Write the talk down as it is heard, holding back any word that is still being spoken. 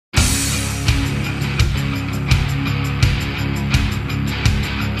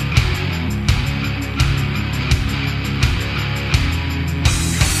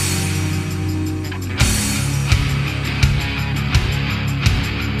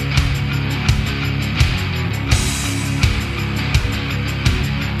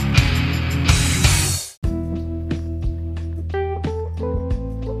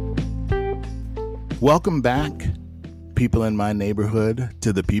Welcome back, people in my neighborhood,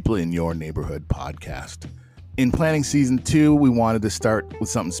 to the People in Your Neighborhood podcast. In planning season 2, we wanted to start with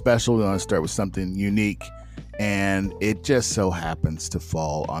something special. We want to start with something unique. And it just so happens to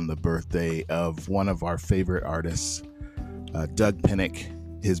fall on the birthday of one of our favorite artists, Doug Pinnick.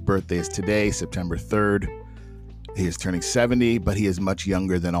 His birthday is today, September 3rd. He is turning 70, but he is much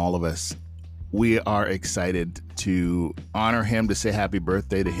younger than all of us. We are excited to honor him, to say happy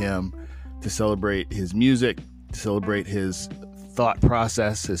birthday to him, to celebrate his music, to celebrate his thought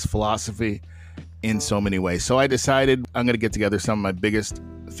process, his philosophy in so many ways. So I decided I'm going to get together some of my biggest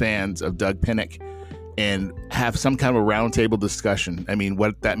fans of Doug Pinnick and have some kind of a roundtable discussion. I mean,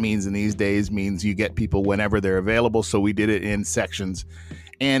 what that means in these days means you get people whenever they're available. So we did it in sections.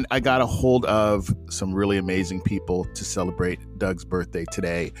 And I got a hold of some really amazing people to celebrate Doug's birthday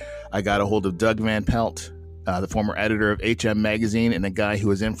today. I got a hold of Doug Van Pelt, the former editor of HM Magazine, and a guy who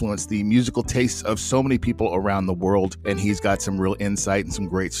has influenced the musical tastes of so many people around the world. And he's got some real insight and some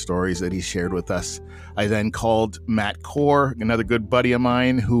great stories that he shared with us. I then called Matt Core, another good buddy of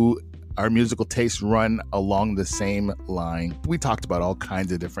mine, who our musical tastes run along the same line. We talked about all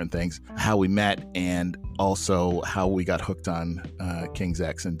kinds of different things, how we met, and also how we got hooked on King's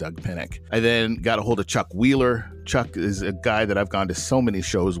X and Doug Pinnick. I then got a hold of Chuck Wheeler. Chuck is a guy that I've gone to so many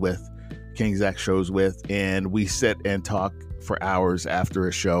shows with, King's X shows with, and we sit and talk for hours after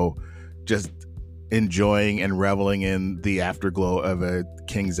a show, just enjoying and reveling in the afterglow of a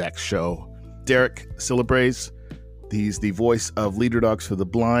King's X show. Derek Syllabraze, he's the voice of Leader Dogs for the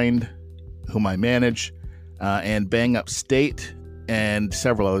Blind, whom I manage, and Bang Up State, and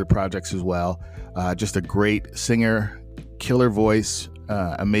several other projects as well. Just a great singer, killer voice,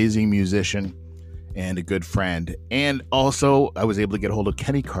 amazing musician, and a good friend. And also, I was able to get a hold of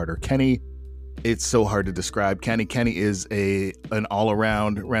Kenny Carter. Kenny, it's so hard to describe. Kenny is an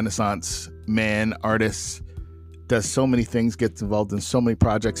all-around Renaissance man, artist, does so many things, gets involved in so many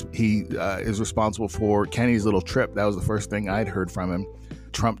projects. He is responsible for Kenny's Little Trip. That was the first thing I'd heard from him.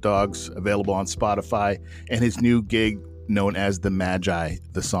 Trump Dogs, available on Spotify, and his new gig known as The Magi.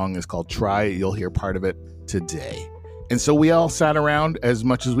 The song is called Try. You'll hear part of it today. And so we all sat around as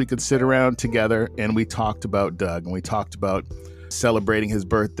much as we could sit around together, and we talked about Doug, and we talked about celebrating his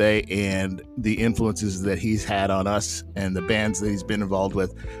birthday and the influences that he's had on us and the bands that he's been involved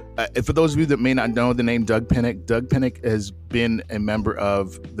with. For those of you that may not know the name Doug Pinnick has been a member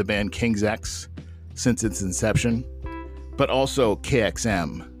of the band King's X since its inception, but also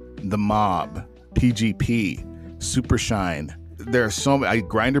KXM, The Mob, PGP, Supershine. There are so many,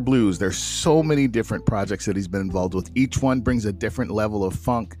 Grinder Blues. There's so many different projects that he's been involved with. Each one brings a different level of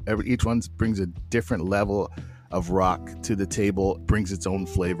funk. Each one brings a different level of rock to the table, brings its own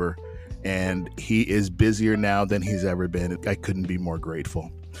flavor. And he is busier now than he's ever been. I couldn't be more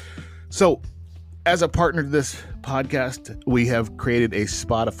grateful. So as a partner to this podcast, we have created a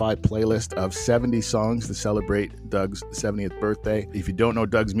Spotify playlist of 70 songs to celebrate Doug's 70th birthday. If you don't know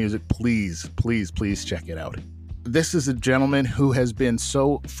Doug's music, please check it out. This is a gentleman who has been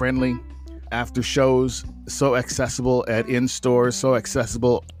so friendly after shows, so accessible at in-stores, so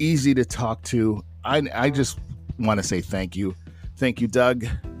accessible, easy to talk to. I just want to say thank you. Thank you, Doug,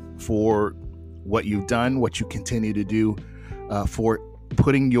 for what you've done, what you continue to do, for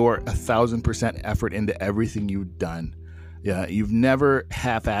putting your 1,000% effort into everything you've done. Yeah, you've never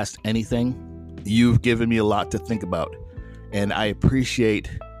half-assed anything. You've given me a lot to think about, and I appreciate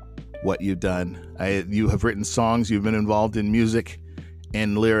what you've done. You have written songs, you've been involved in music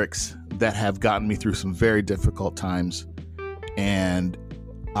and lyrics that have gotten me through some very difficult times. And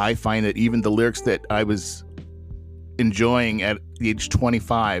I find that even the lyrics that I was enjoying at age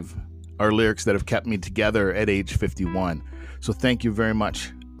 25 are lyrics that have kept me together at age 51. So thank you very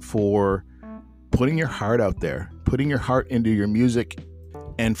much for putting your heart out there, putting your heart into your music,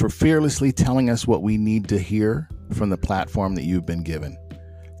 and for fearlessly telling us what we need to hear from the platform that you've been given.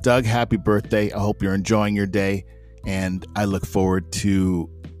 Doug, happy birthday. I hope you're enjoying your day, and I look forward to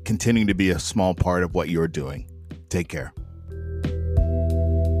continuing to be a small part of what you're doing. Take care.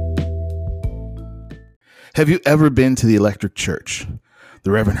 Have you ever been to the Electric Church?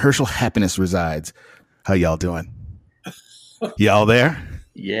 The Reverend Herschel Happiness resides. How y'all doing? Y'all there?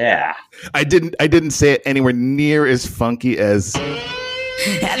 Yeah. I didn't say it anywhere near as funky as...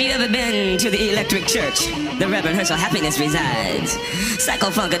 Have you ever been to the Electric Church? The Reverend Herschel Happiness resides.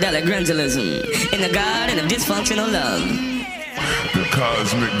 Psycho-funkadelic grungelism in the garden of dysfunctional love. The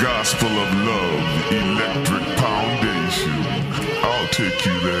cosmic gospel of love, Electric Foundation. I'll take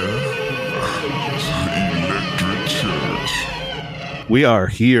you there. Electric Church. We are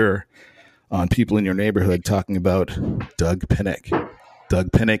here on People in Your Neighborhood talking about Doug Pinnick. Doug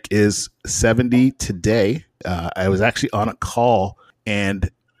Pinnick is 70 today. I was actually on a call,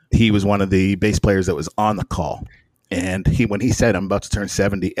 and he was one of the bass players that was on the call. And when he said, "I'm about to turn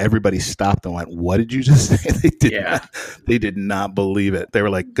 70," everybody stopped and went, "What did you just say?" They did not believe it. They were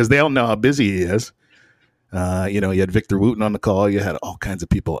like, because they all know how busy he is. You had Victor Wooten on the call. You had all kinds of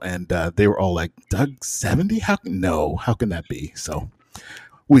people, and they were all like, "Doug, 70? How can that be?" So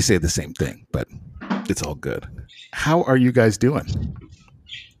we say the same thing, but it's all good. How are you guys doing?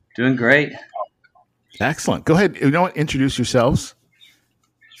 Doing great. Excellent. Go ahead. Introduce yourselves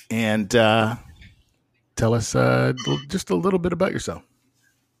and tell us just a little bit about yourself.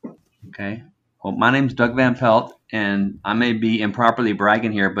 Okay. Well, my name's Doug Van Pelt, and I may be improperly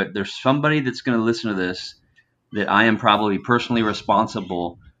bragging here, but there's somebody that's going to listen to this that I am probably personally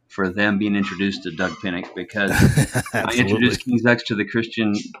responsible for them being introduced to Doug Pinnick, because I introduced King's X to the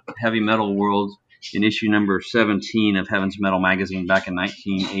Christian heavy metal world in issue number 17 of Heaven's Metal magazine back in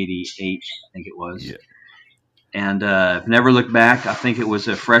 1988, I think it was. Yeah. And I've never looked back. I think it was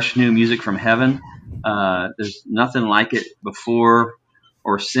a fresh new music from heaven. There's nothing like it before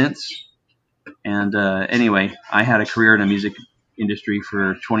or since. And anyway, I had a career in the music industry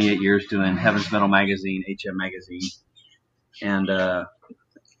for 28 years doing Heaven's Metal magazine, HM magazine. And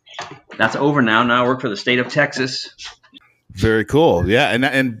that's over now. Now I work for the state of Texas. Very cool. Yeah.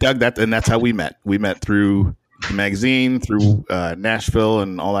 And Doug, that's how we met. We met through the magazine, through Nashville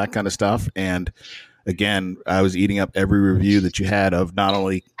and all that kind of stuff. And again, I was eating up every review that you had of not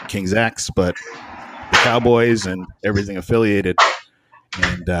only King's X, but the Cowboys and everything affiliated.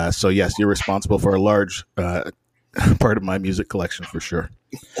 And so, yes, you're responsible for a large part of my music collection for sure,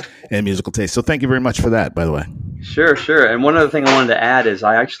 and musical taste. So thank you very much for that, by the way. Sure. And one other thing I wanted to add is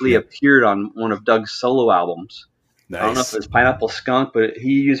I actually appeared on one of Doug's solo albums. Nice. I don't know if it was Pineapple Skunk, but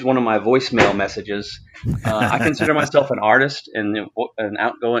he used one of my voicemail messages. I consider myself an artist, and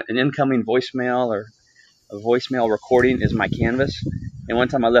an incoming voicemail or a voicemail recording is my canvas. And one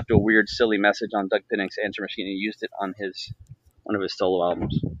time I left a weird, silly message on Doug Pinnick's answer machine, and he used it on one of his solo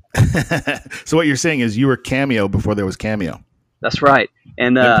albums. So what you're saying is you were Cameo before there was Cameo. That's right.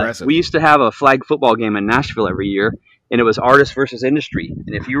 And we used to have a flag football game in Nashville every year, and it was artist versus industry.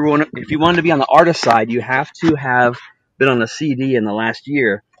 And if you wanted to be on the artist side, you have to have been on a CD in the last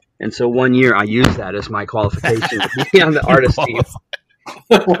year. And so one year I used that as my qualification to be on the artist team.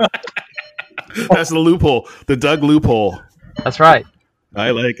 That's the loophole, the Doug loophole. That's right.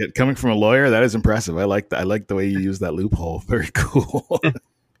 I like it. Coming from a lawyer, that is impressive. I like the way you use that loophole. Very cool.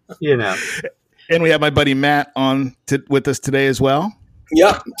 And we have my buddy Matt on with us today as well.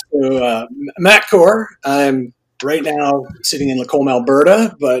 Yep. So Matt Core. I'm right now sitting in Lacombe,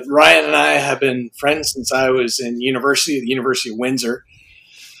 Alberta, but Ryan and I have been friends since I was in the University of Windsor.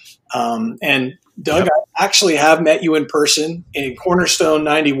 And Doug, I actually have met you in person in Cornerstone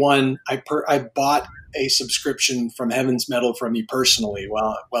 91. I bought a subscription from Heaven's Metal from you personally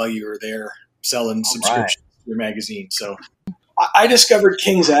while you were there selling subscriptions to your magazine. So I discovered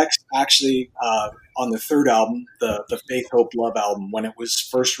King's X actually on the third album, the Faith, Hope, Love album, when it was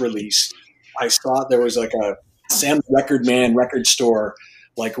first released. I saw there was like a Sam Record Man record store,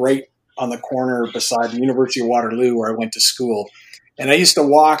 like right on the corner beside the University of Waterloo where I went to school. And I used to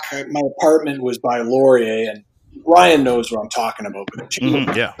walk, my apartment was by Laurier, and Ryan knows what I'm talking about.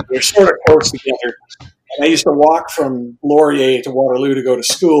 They're sort of close together. And I used to walk from Laurier to Waterloo to go to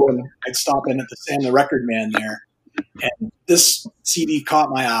school, and I'd stop in at the Sam the Record Man there. And this CD caught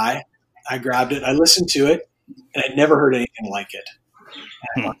my eye. I grabbed it. I listened to it, and I'd never heard anything like it.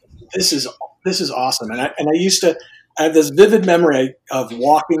 And I thought, this is awesome. And I have this vivid memory of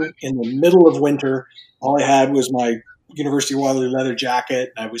walking in the middle of winter. All I had was my University of Waterloo leather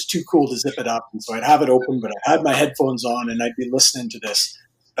jacket. And I was too cool to zip it up, and so I'd have it open, but I had my headphones on, and I'd be listening to this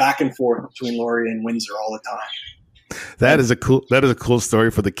back and forth between Laurier and Windsor all the time. That is a cool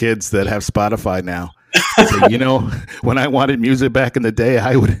story for the kids that have Spotify now. So, when I wanted music back in the day,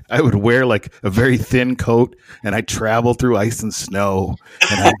 I would wear like a very thin coat, and I'd travel through ice and snow,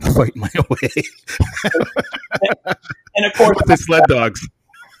 and I'd fight my way. And of course, with the sled dogs.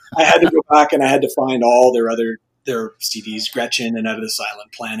 I had to go back and I had to find all their CDs, Gretchen and Out of the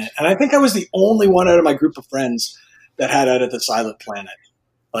Silent Planet. And I think I was the only one out of my group of friends that had Out of the Silent Planet.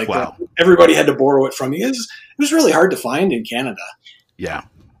 Like, wow. Everybody had to borrow it from me. It was really hard to find in Canada. Yeah,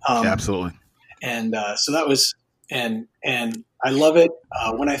 absolutely. And so that was, and I love it.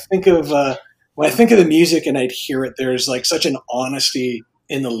 When I think of the music and I'd hear it, there's like such an honesty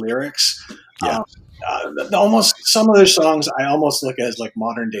in the lyrics. Yeah. Almost some of their songs I almost look at as like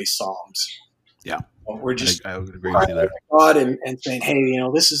modern day psalms. Yeah. We're just I would agree with you there. God and saying, hey,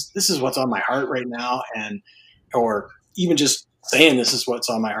 this is what's on my heart right now, or even just saying this is what's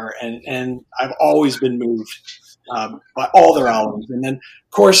on my heart. And I've always been moved by all their albums. And then,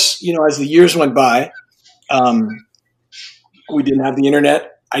 of course, as the years went by, we didn't have the internet.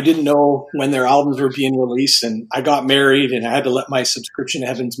 I didn't know when their albums were being released, and I got married, and I had to let my subscription to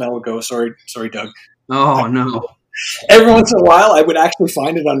Heaven's Metal go. Sorry, Doug. Oh, no. Every once in a while, I would actually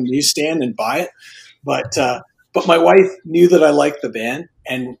find it on a newsstand and buy it. But my wife knew that I liked the band,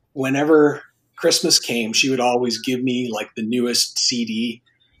 and whenever Christmas came, she would always give me like the newest CD.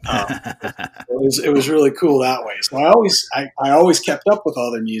 It was really cool that way. So I always kept up with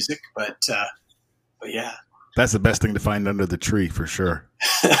all their music, but yeah. That's the best thing to find under the tree for sure.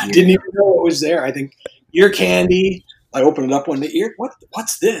 I didn't even know it was there. I think Ear Candy. I opened it up one day.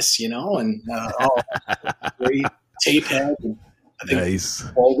 What's this? And great Tapehead. And I think nice.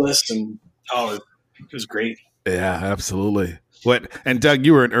 Bulbous, and it was great. Yeah, absolutely. And Doug,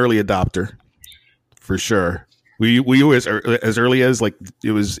 you were an early adopter for sure. Were you as early as like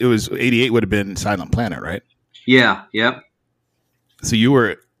it was 88 would have been Silent Planet, right? Yeah. Yep. So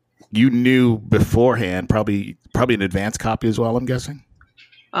you knew beforehand, probably an advance copy as well, I'm guessing?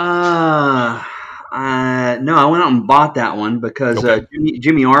 No, I went out and bought that one because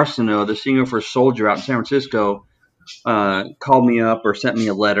Jimmy Arsenault, the singer for Soldier out in San Francisco, called me up or sent me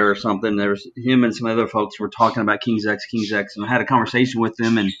a letter or something. There was him and some other folks were talking about King's X, and I had a conversation with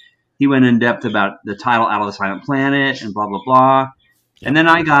them, and he went in depth about the title Out of the Silent Planet and blah, blah, blah. And then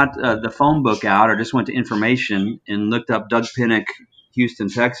I got the phone book out, or just went to information and looked up Doug Pinnick, Houston,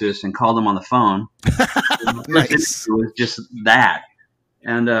 Texas, and called him on the phone. Nice. It was just that.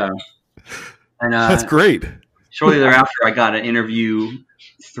 And that's great. Shortly thereafter, I got an interview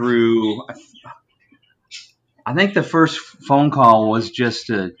through, I think the first phone call was just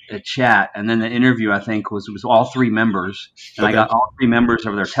a chat. And then the interview, I think, was all three members. And I got all three members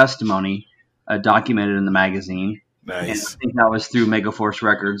of their testimony documented in the magazine. Nice. And I think that was through Megaforce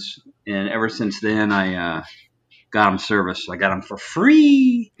Records. And ever since then, I got them service. I got them for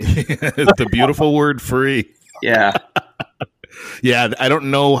free. The beautiful word free. Yeah. Yeah. I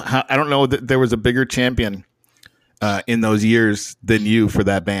don't know that there was a bigger champion in those years than you for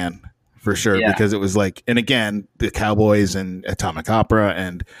that band, for sure. Yeah. Because it was like, and again, the Cowboys and Atomic Opera,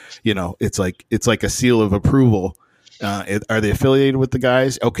 and it's like a seal of approval. Are they affiliated with the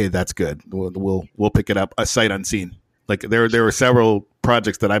guys? Okay, that's good. We'll pick it up sight unseen. Like there were several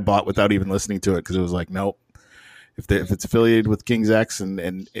projects that I bought without even listening to it because it was like, nope. If it's affiliated with King's X and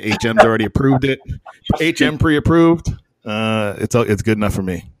HM's already approved it, HM pre-approved, it's good enough for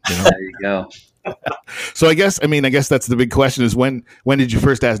me. There you go. So I guess that's the big question is when did you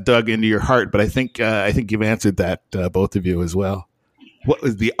first ask Doug into your heart? But I think you've answered that, both of you as well. What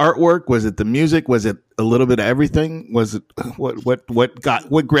was the artwork? Was it the music? Was it a little bit of everything? Was it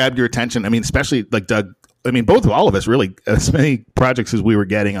what grabbed your attention? I mean, especially like Doug. I mean, all of us really, as many projects as we were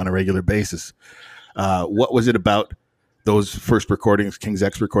getting on a regular basis. What was it about those first recordings, King's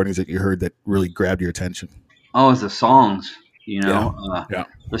X recordings, that you heard that really grabbed your attention? Oh, it's the songs, Yeah.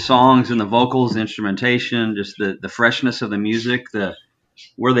 The songs and the vocals, the instrumentation, just the freshness of the music,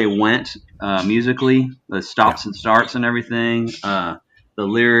 where they went musically, the stops and starts and everything, the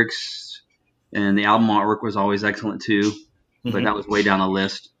lyrics, and the album artwork was always excellent too, but that was way down the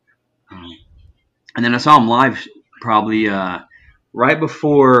list. And then I saw them live probably right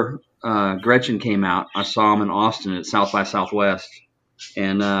before Gretchen came out. I saw them in Austin at South by Southwest,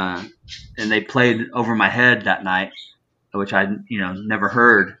 and they played Over My Head that night, which I never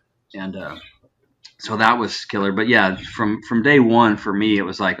heard, and so that was killer. But yeah, from day one for me, it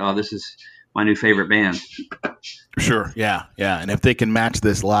was like, oh, this is my new favorite band. Sure, yeah, and if they can match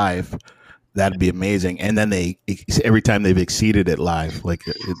this live, that'd be amazing. And then every time they've exceeded it live, like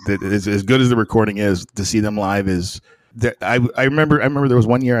as good as the recording is, to see them live is. I remember there was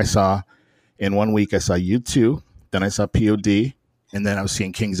one year I saw, in 1 week I saw U2, then I saw POD, and then I was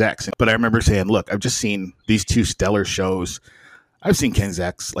seeing King's X. But I remember saying, look, I've just seen these two stellar shows. I've seen King's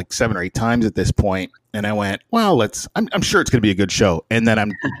X like 7 or 8 times at this point, and I went, well, I'm sure it's going to be a good show. And then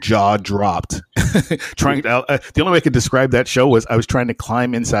I'm jaw dropped. The only way I could describe that show was I was trying to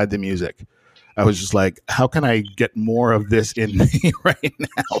climb inside the music. I was just like, how can I get more of this in me right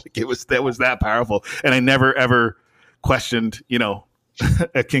now? Like it was that powerful. And I never ever questioned,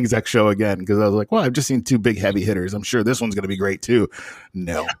 a King's X show again, because I was like, well, I've just seen 2 big heavy hitters. I'm sure this one's going to be great too.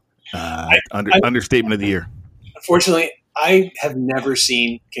 No, understatement of the year. Unfortunately, I have never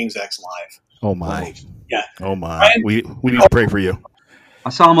seen King's X live. Oh my, yeah. Oh my, we need to pray for you.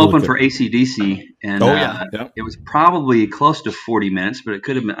 I saw them open for AC/DC, and It was probably close to 40 minutes, but it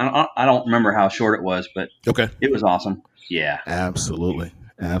could have been. I don't remember how short it was, but okay, it was awesome. Yeah, absolutely.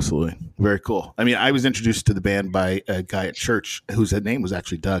 Absolutely. Very cool. I mean, I was introduced to the band by a guy at church whose name was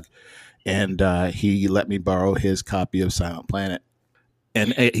actually Doug. And he let me borrow his copy of Silent Planet.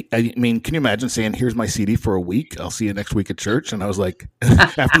 And I mean, can you imagine saying, "Here's my CD for a week. I'll see you next week at church"? And I was like,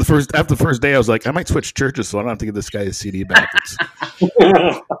 after the first day, I was like, I might switch churches so I don't have to give this guy his CD back.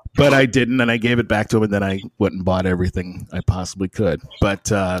 But I didn't, and I gave it back to him, and then I went and bought everything I possibly could.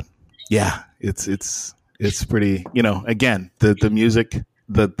 But yeah, it's pretty. You know, again, the music,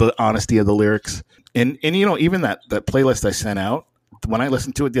 the honesty of the lyrics, and you know, even that playlist I sent out. When I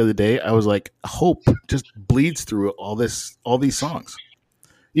listened to it the other day, I was like, hope just bleeds through all these songs.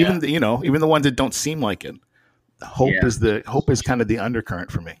 Even even the ones that don't seem like it. Hope is kind of the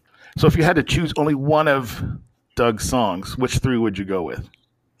undercurrent for me. So if you had to choose only one of Doug's songs, which three would you go with?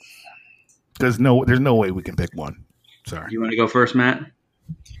 There's no way we can pick one. Sorry. You want to go first, Matt?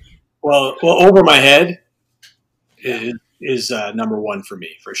 Well, Over My Head is number one for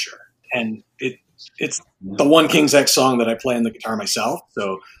me for sure, and it's the one King's X song that I play on the guitar myself.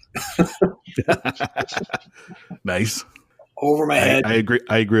 So nice. Over My Head. I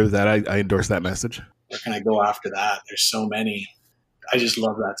agree with that. I endorse that message. Where can I go after that? There's so many. I just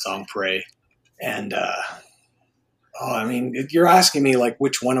love that song, Pray. And I mean, you're asking me like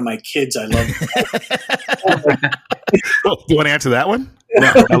which one of my kids I love. Do you want to answer that one?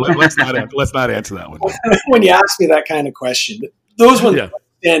 No, let's not answer that one. When you ask me that kind of question, those ones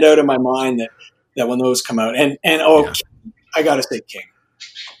stand out in my mind that when those come out. And I gotta say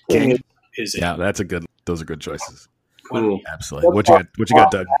King is it. Yeah, those are good choices. Cool. Absolutely. What you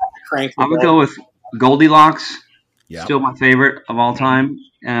got, Doug? I'm gonna go with Goldilocks. Yeah. Still my favorite of all time.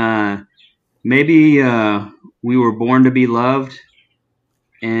 Maybe We Were Born to Be Loved,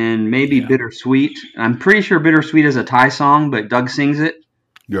 and maybe Bittersweet. I'm pretty sure Bittersweet is a Thai song, but Doug sings it.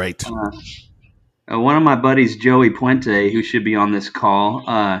 Right. One of my buddies, Joey Puente, who should be on this call,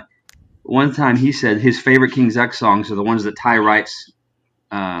 one time he said his favorite King's X songs are the ones that Ty writes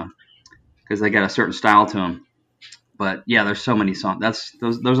because they got a certain style to them. But yeah, there's so many songs.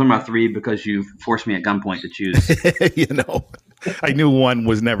 Those are my three because you forced me at gunpoint to choose. You know, I knew one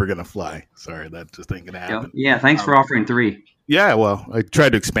was never going to fly. Sorry, that just ain't going to happen. Yeah, thanks for offering three. Yeah, well, I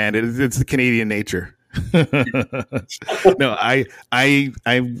tried to expand it. It's the Canadian nature. No, I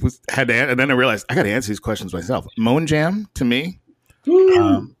had to, and then I realized I got to answer these questions myself. Moan Jam to me,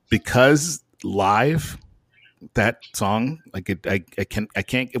 because live. That song, like I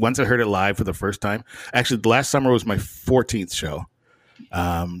can't. Once I heard it live for the first time, actually, the last summer was my 14th show.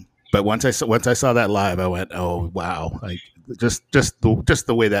 But once I saw that live, I went, oh wow! Like just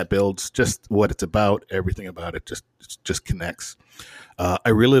the way that builds, just what it's about, everything about it, just connects. I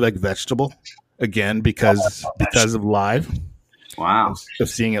really like Vegetable again because of live. Wow! Of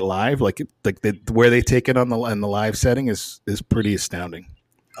seeing it live, where they take it in the live setting is pretty astounding.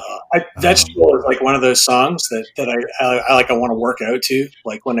 Vegetable is like one of those songs that I like. I want to work out to.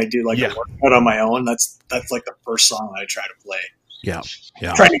 Like when I do a workout on my own, that's like the first song I try to play. Yeah.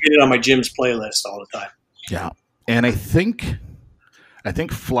 I'm trying to get it on my gym's playlist all the time. Yeah, and I think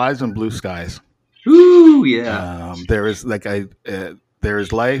Flies on Blue Skies. Ooh, yeah. There is there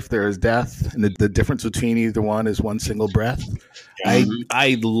is life, there is death, and the difference between either one is one single breath. Yeah.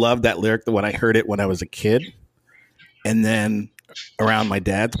 I love that lyric when I heard it when I was a kid, and then around my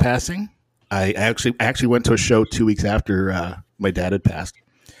dad's passing, I actually went to a show 2 weeks after my dad had passed,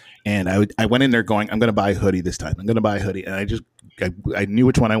 and I went in there going, I'm going to buy a hoodie this time. I'm going to buy a hoodie, and I knew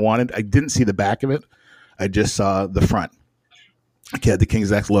which one I wanted. I didn't see the back of it. I just saw the front. It had the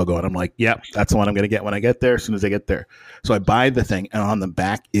King's X logo, and I'm like, yep, that's the one I'm going to get when I get there, as soon as I get there. So I buy the thing, and on the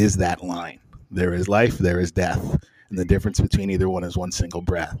back is that line. There is life, there is death, and the difference between either one is one single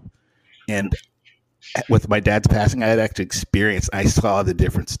breath. And with my dad's passing, I had actually experienced, I saw the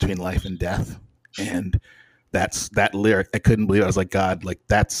difference between life and death. And that lyric, I couldn't believe it. I was like, God, like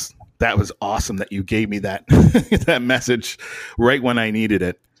that was awesome that you gave me that, that message right when I needed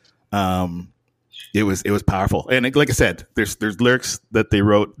it. It was powerful. And like I said, there's lyrics that they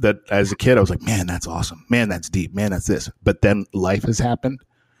wrote that as a kid, I was like, man, that's awesome. Man, that's deep. Man, that's this. But then life has happened.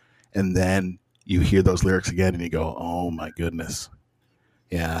 And then you hear those lyrics again and you go, oh my goodness.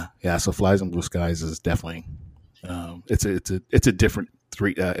 Yeah. So Flies on Blue Skies is definitely, it's a different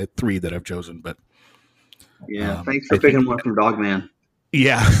three that I've chosen, but yeah. Thanks for picking one from Dogman.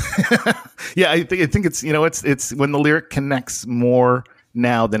 Yeah. Yeah. I think it's, it's when the lyric connects more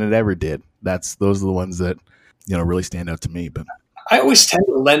now than it ever did. Those are the ones that, really stand out to me, but I always tend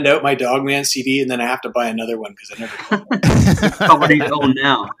to lend out my Dogman CD and then I have to buy another one because I never. How many do you own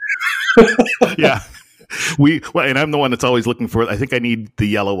now? Yeah. And I'm the one that's always looking for it. I think I need the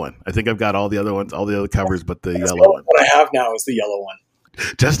yellow one. I think I've got all the other ones, all the other covers, but the yellow one. What I have now is the yellow one.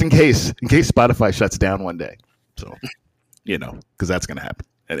 Just in case Spotify shuts down one day. So, because that's going to happen.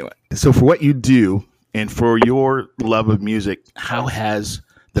 Anyway, so for what you do and for your love of music, how has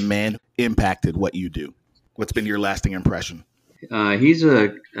the man impacted what you do? What's been your lasting impression? He's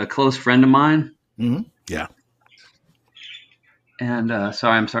a close friend of mine. Mm-hmm. Yeah. And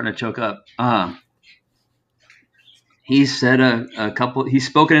sorry, I'm starting to choke up. He said he's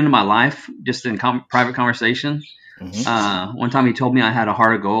spoken into my life just in private conversation. Mm-hmm. One time he told me I had a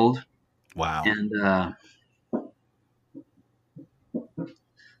heart of gold. Wow. And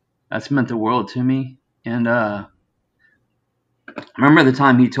that's meant the world to me. And I remember the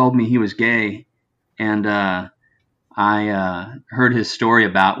time he told me he was gay, and I heard his story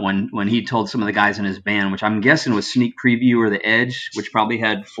about when he told some of the guys in his band, which I'm guessing was Sneak Preview or The Edge, which probably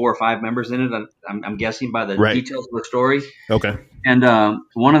had 4 or 5 members in it. I'm guessing by the details of the story. Okay. And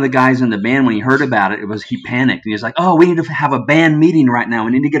one of the guys in the band, when he heard about it, he panicked. And he was like, "Oh, we need to have a band meeting right now.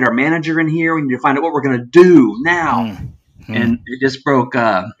 We need to get our manager in here. We need to find out what we're going to do now." Mm-hmm. And it just broke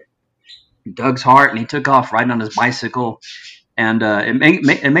Doug's heart, and he took off riding on his bicycle. And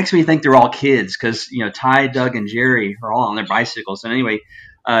it makes me think they're all kids because, Ty, Doug, and Jerry are all on their bicycles. And anyway,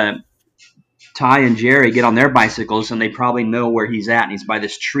 Ty and Jerry get on their bicycles, and they probably know where he's at. And he's by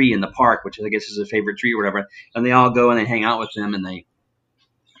this tree in the park, which I guess is a favorite tree or whatever. And they all go and they hang out with him, and they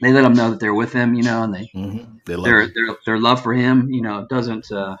let him know that they're with him, and they their love for him,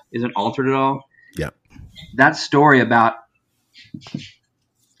 isn't altered at all. Yeah. That story about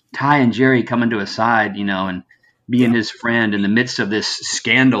Ty and Jerry coming to his side, and being his friend in the midst of this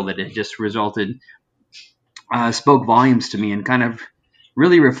scandal that had just resulted, spoke volumes to me and kind of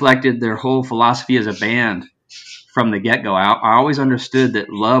really reflected their whole philosophy as a band from the get-go. I always understood that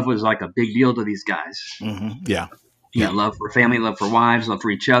love was like a big deal to these guys. Mm-hmm. Yeah. Love for family, love for wives, love for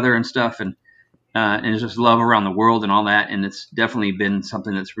each other and stuff. And it's just love around the world and all that. And it's definitely been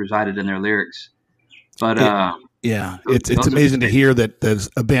something that's resided in their lyrics. But it's amazing to hear that there's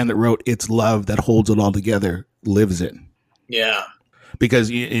a band that wrote "It's Love That Holds It All Together" lives it. Yeah,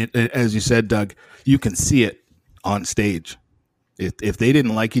 because as you said, Doug, you can see it on stage. If they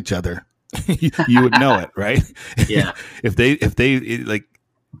didn't like each other, you would know it, right? Yeah. if they like,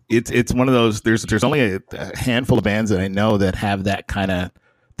 it's one of those. There's only a handful of bands that I know that have that kind of.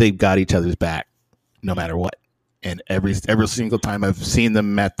 They've got each other's back, no matter what. And every single time I've seen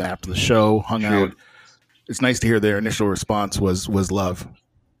them after the show, hung out. It's nice to hear their initial response was love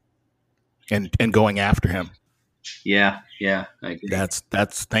and going after him. Yeah. I agree. That's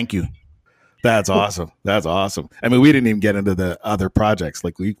thank you. That's awesome. That's awesome. I mean, we didn't even get into the other projects.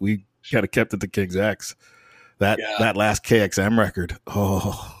 Like we kind of kept it to King's X. That last KXM record.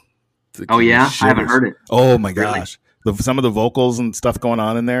 Oh yeah, shivers. I haven't heard it. Oh my gosh, some of the vocals and stuff going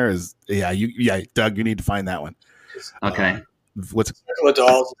on in there is Doug, you need to find that one. Okay. Circle of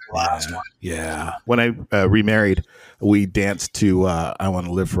Dolls is the last one. Yeah. When I remarried, we danced to "I Want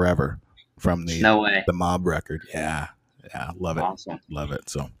to Live Forever" from the the Mob record. Yeah, love it. Awesome. Love it.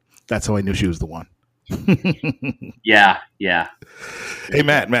 So that's how I knew she was the one. Yeah. Hey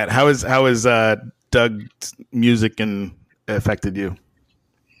Matt, how is Doug's music and affected you?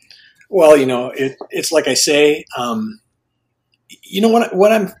 Well, it's like I say, when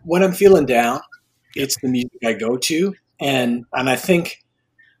I'm feeling down, it's the music I go to. And I think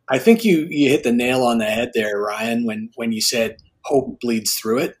you hit the nail on the head there, Ryan, when you said hope bleeds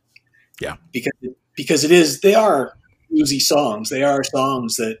through it. Yeah. Because they are bluesy songs. They are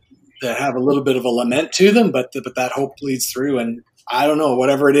songs that have a little bit of a lament to them, but that hope bleeds through. And I don't know,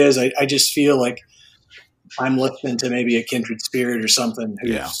 whatever it is, I just feel like I'm listening to maybe a kindred spirit or something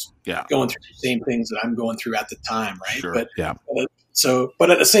who's going through the same things that I'm going through at the time. Right. Sure. But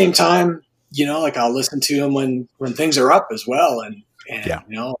at the same time, like I'll listen to them when things are up as well. And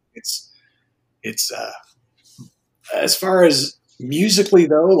it's as far as musically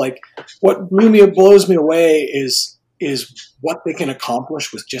though, like what blows me away is what they can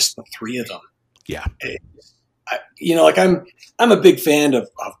accomplish with just the 3 of them. Yeah. I'm a big fan of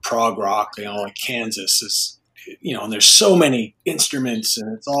prog rock, like Kansas is, and there's so many instruments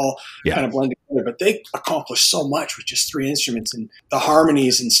and it's all kind of blended together, but they accomplish so much with just 3 instruments and the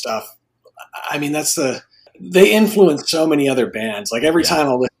harmonies and stuff. I mean, they influence so many other bands. Like every time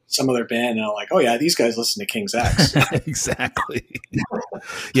I'll listen to some other band and I'm like, oh yeah, these guys listen to King's X. Exactly.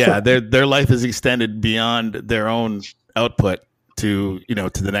 Yeah. Their life is extended beyond their own output to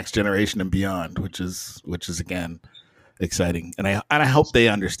the next generation and beyond, which is again exciting. And I hope they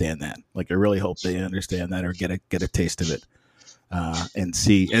understand that. Like I really hope they understand that or get a taste of it, and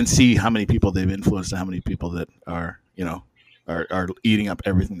see how many people they've influenced and how many people that are, are eating up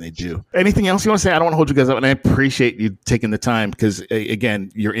everything they do. Anything else you want to say? I don't want to hold you guys up, and I appreciate you taking the time because,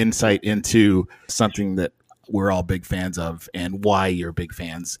 again, your insight into something that we're all big fans of and why you're big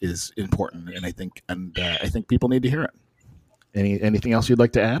fans is important, and I think people need to hear it. Anything else you'd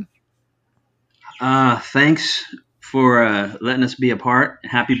like to add? Thanks for letting us be a part.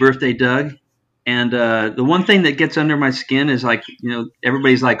 Happy birthday, Doug. And the one thing that gets under my skin is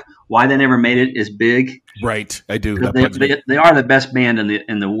everybody's like, why they never made it is big. Right, I do. They are the best band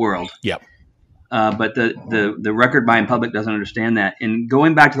in the world. Yep. But the record buying public doesn't understand that. And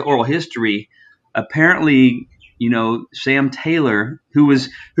going back to the oral history, apparently, Sam Taylor, who's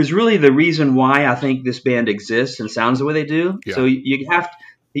really the reason why I think this band exists and sounds the way they do. Yeah. So you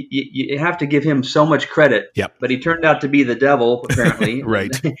have to give him so much credit. Yep. But he turned out to be the devil, apparently. Right.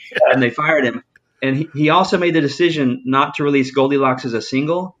 And they fired him. And he also made the decision not to release Goldilocks as a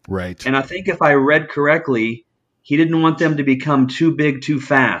single. Right. And I think if I read correctly, he didn't want them to become too big too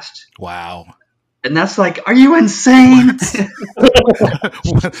fast. Wow. And that's like, are you insane?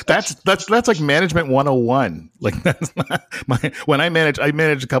 that's like management 101. Like that's not when I manage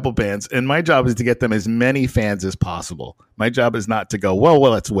a couple bands, and my job is to get them as many fans as possible. My job is not to go, well,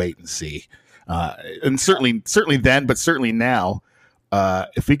 let's wait and see. And certainly then, but certainly now,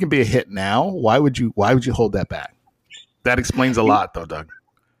 if we can be a hit now, why would you hold that back? That explains a lot, though, Doug.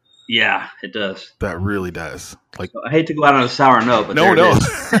 Yeah, it does. That really does. Like, I hate to go out on a sour note, but no.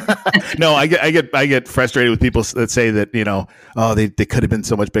 No, I get frustrated with people that say that they could have been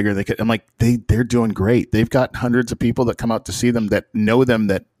so much bigger. I'm like, they're doing great. They've got hundreds of people that come out to see them that know them,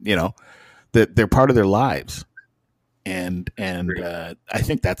 that that they're part of their lives, and I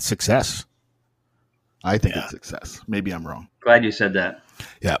think that's success. I think it's success. Maybe I'm wrong. Glad you said that.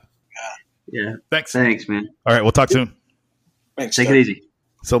 Yeah. Yeah. Thanks, man. All right, we'll talk soon. Thanks. Take it easy.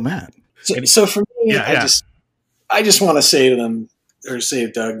 So, Matt. So for me, I just want to say to them, or say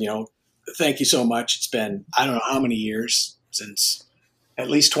to Doug, thank you so much. It's been, I don't know how many years, since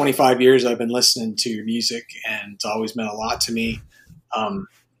at least 25 years I've been listening to your music, and it's always meant a lot to me.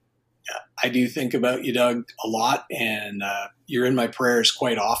 I do think about you, Doug, a lot, and you're in my prayers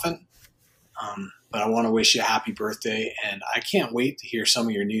quite often. But I want to wish you a happy birthday, and I can't wait to hear some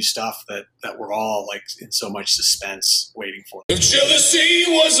of your new stuff that we're all like in so much suspense waiting for. If jealousy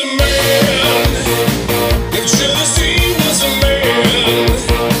was a man, if jealousy was a man,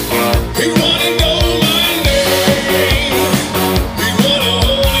 he wanna know my name, he wanna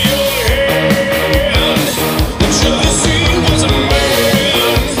hold your hand. If jealousy was a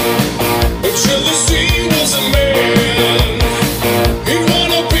man, if jealousy was a man, he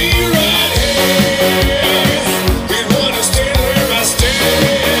wanna be right here, he wanna stand where I stand.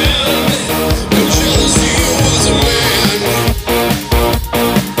 If jealousy was a man.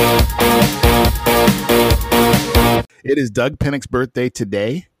 It is Doug Pinnick's birthday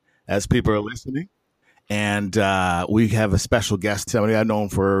today, as people are listening. And we have a special guest, somebody I've known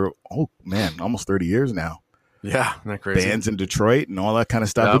for, almost 30 years now. Yeah, isn't that crazy? Bands in Detroit and all that kind of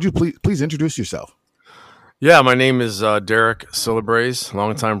stuff. Yeah. Would you please introduce yourself? Yeah, my name is Derek Syllabraze,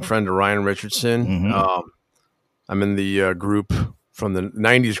 longtime friend of Ryan Richardson. Mm-hmm. I'm in the group from the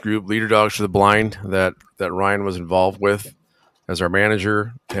 90s group, Leader Dogs for the Blind, that Ryan was involved with as our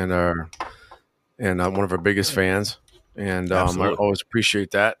manager and one of our biggest fans. And I always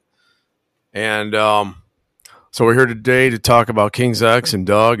appreciate that. And so we're here today to talk about King's X and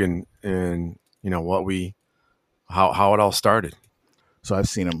Doug and how it all started. So I've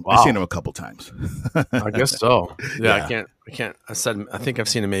seen him. Wow. I've seen him a couple times. I guess so. Yeah, Yeah. I can't. I think I've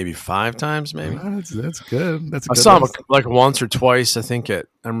seen him maybe 5 times, maybe. That's good. That's a I good saw him list. like once or twice, I think, at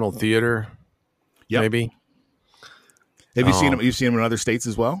Emerald Theater. Yep. Maybe. Have you seen him? You've seen him in other states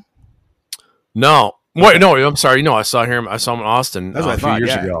as well? No. Wait, no, I'm sorry. No, I saw him in Austin That's what I a few thought.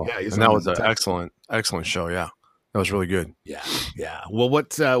 years Yeah, ago. yeah, you saw And that him was in an Texas. excellent show, yeah. That was really good. Yeah. Well,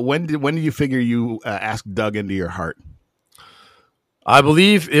 when did you figure you asked Doug into your heart? I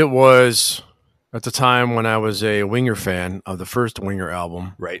believe it was at the time when I was a Winger fan of the first Winger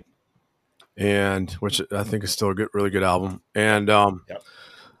album. Right. And which I think is still a really good album. And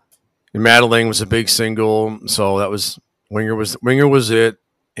Madeline was a big single, so that was Winger was it.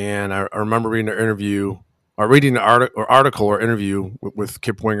 And I remember reading an interview or article or interview with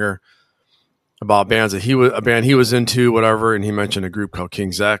Kip Winger about bands that he was into, whatever, and he mentioned a group called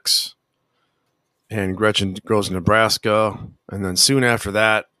King's X and Gretchen Goes to Nebraska. And then soon after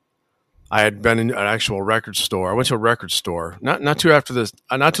that, I had been in an actual record store. I went to a record store. Not too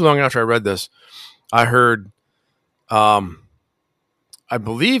long after I read this, I heard I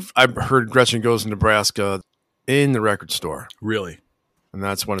believe I heard Gretchen Goes to Nebraska in the record store. Really? And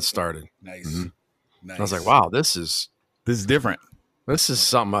that's when it started. Nice. Mm-hmm. Nice. I was like, wow, this is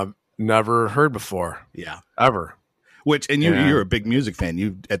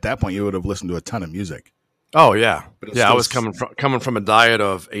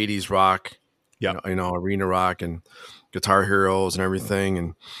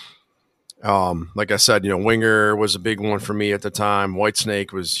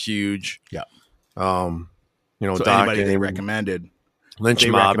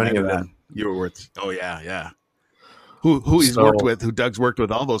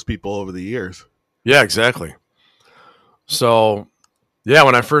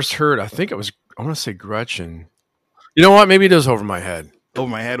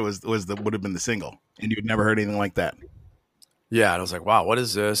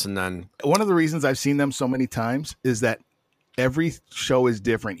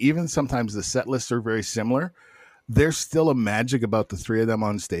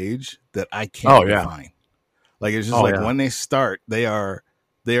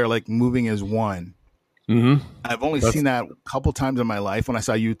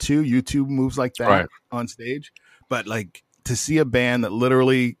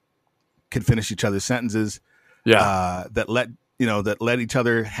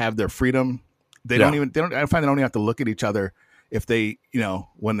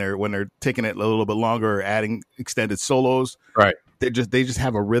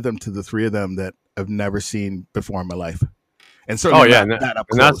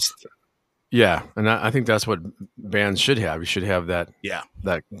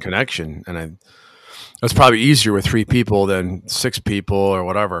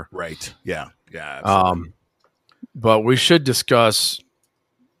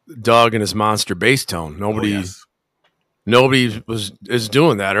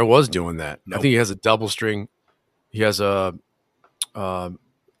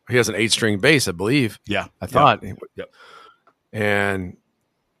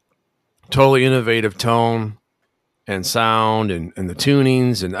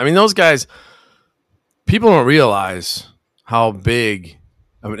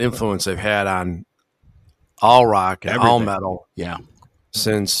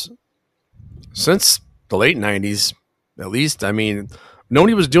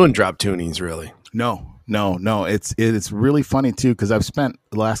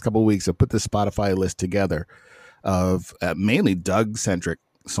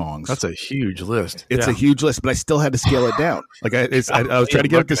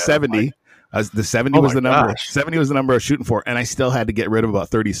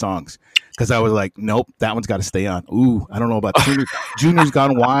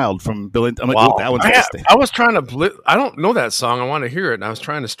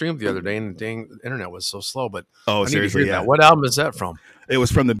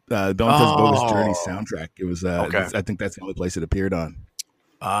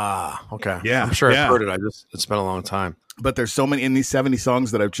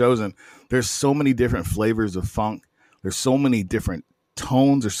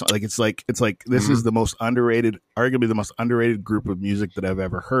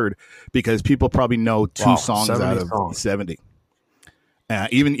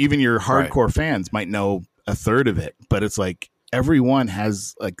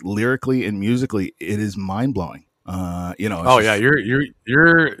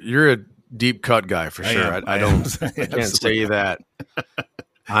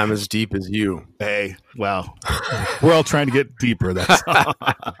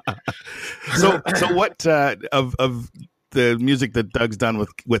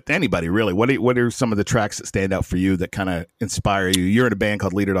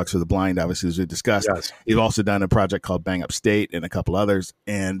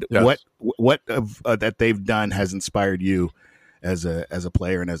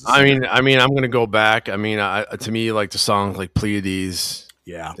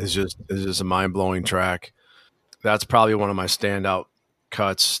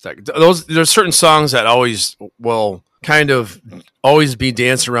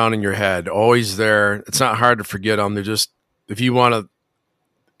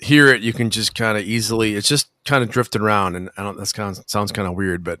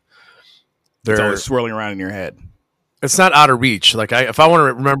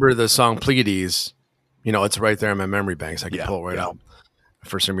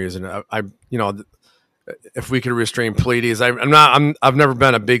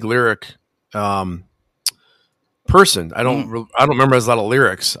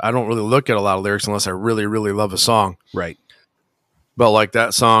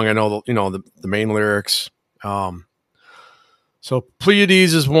So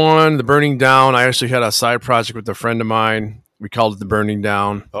Pleiades is one. The Burning Down. I actually had a side project with a friend of mine. We called it the Burning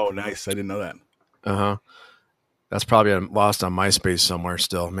Down. Oh, nice. I didn't know that. That's probably lost on MySpace somewhere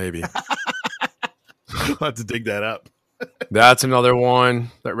still, maybe. I'll have to dig that up. That's another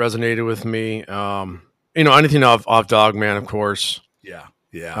one that resonated with me. Anything off Dogman, of course. Yeah.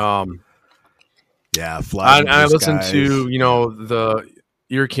 I listened to the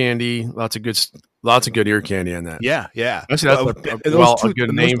Ear Candy. Lots of good Ear Candy on that. Yeah. Actually, that's a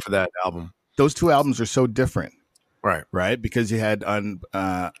good name for that album. Those two albums are so different, right? Because you had on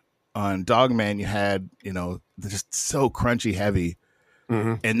Dogman, you had just so crunchy heavy,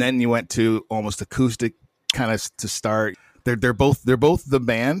 and then you went to almost acoustic kind of to start. They're both the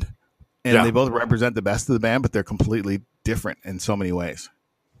band, and they both represent the best of the band, but they're completely different in so many ways.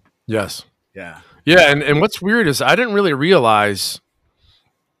 Yes. Yeah. And what's weird is I didn't really realize.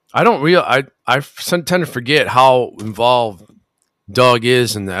 I tend to forget how involved Doug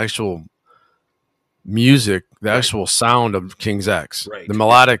is in the actual music, the actual sound of King's X, the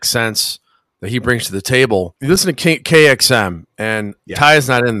melodic sense that he brings to the table. You listen to KXM, and Ty is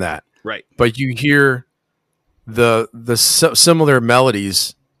not in that, right? But you hear the similar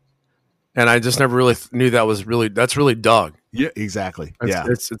melodies, and I just never really knew that's really Doug. Yeah, exactly.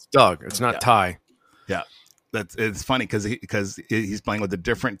 It's Doug. It's not Ty. Yeah, it's funny because he's playing with a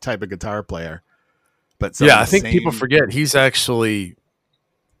different type of guitar player. But I think people forget he's actually.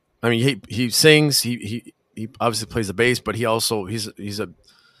 I mean, he sings. He obviously plays the bass, but he's a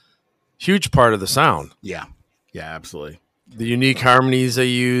huge part of the sound. Yeah, absolutely. The unique harmonies they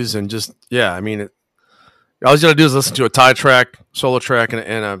use, and just I mean, all you gotta do is listen to a Ty track, solo track, and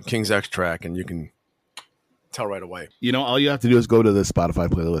a King's X track, and you can tell right away. All you have to do is go to the Spotify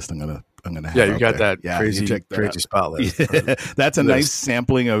playlist. I'm gonna have you got there. that crazy spot list. That's a nice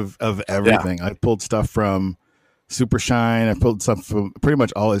sampling of everything. I pulled stuff from Super Shine. I pulled stuff from pretty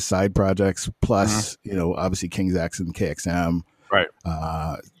much all his side projects, plus obviously King's X and KXM. Right.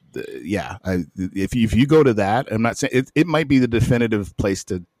 If you go to that, I'm not saying it might be the definitive place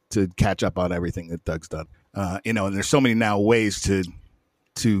to catch up on everything that Doug's done. And there's so many now ways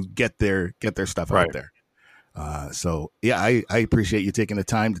to get their stuff out there. I appreciate you taking the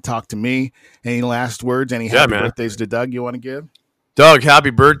time to talk to me. Any last words? Any happy birthdays to Doug you want to give? Doug,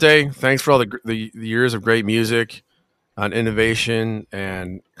 happy birthday. Thanks for all the years of great music on innovation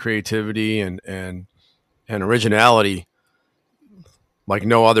and creativity and originality like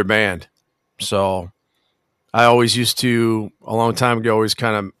no other band. So I always used to, a long time ago, always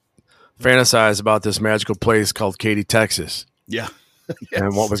kind of fantasize about this magical place called Katy, Texas. Yeah.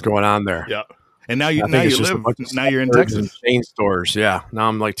 And what was going on there. Yeah. And now you're in Texas. Chain stores. Yeah. Now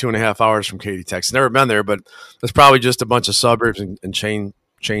I'm like 2.5 hours from Katy, Texas. Never been there, but there's probably just a bunch of suburbs and chain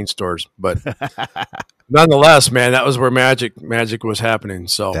stores. But nonetheless, man, that was where magic was happening.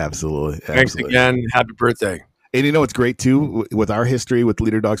 So absolutely. Thanks again. Happy birthday. And it's great too with our history with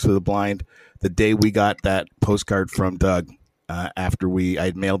Leader Dogs for the Blind. The day we got that postcard from Doug, after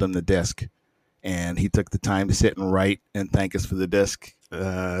I'd mailed him the disc, and he took the time to sit and write and thank us for the disc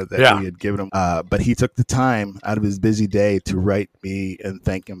that we had given him. But he took the time out of his busy day to write me and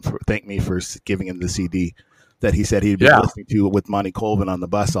thank me for giving him the CD that he said he'd been listening to with Monty Colvin on the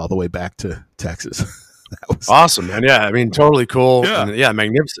bus all the way back to Texas. That was awesome, man. Yeah, I mean, totally cool. Yeah, and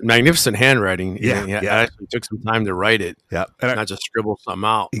magnificent handwriting. Yeah, I actually took some time to write it. Yeah, not just scribble something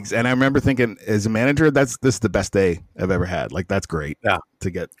out. And I remember thinking, as a manager, this is the best day I've ever had. Like, that's great. Yeah,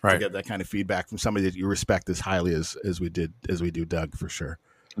 to get that kind of feedback from somebody that you respect as highly as we do Doug, for sure.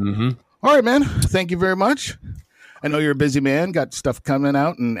 Mm-hmm. All right, man. Thank you very much. I know you're a busy man. Got stuff coming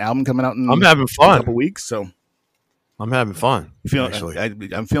out, and album coming out. I'm having fun. A couple weeks, so I'm having fun.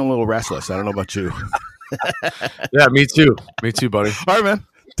 I'm feeling a little restless. I don't know about you. Yeah, me too. Me too, buddy. All right, man.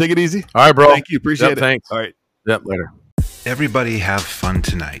 Take it easy. All right, bro. Thank you. Appreciate it. Thanks. All right. Yep, later. Everybody have fun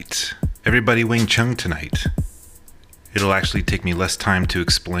tonight. Everybody Wing Chun tonight. It'll actually take me less time to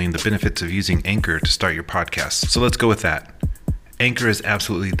explain the benefits of using Anchor to start your podcast. So let's go with that. Anchor is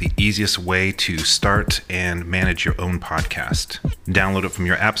absolutely the easiest way to start and manage your own podcast. Download it from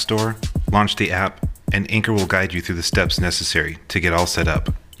your app store, launch the app, and Anchor will guide you through the steps necessary to get all set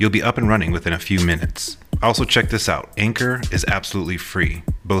up. You'll be up and running within a few minutes. Also, check this out. Anchor is absolutely free,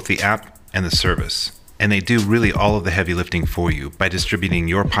 both the app and the service. And they do really all of the heavy lifting for you by distributing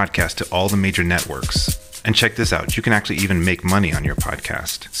your podcast to all the major networks. And check this out. You can actually even make money on your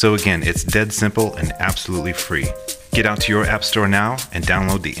podcast. So again, it's dead simple and absolutely free. Get out to your app store now and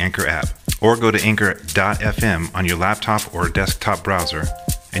download the Anchor app. Or go to anchor.fm on your laptop or desktop browser,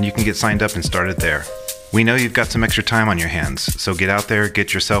 and you can get signed up and started there. We know you've got some extra time on your hands, so get out there,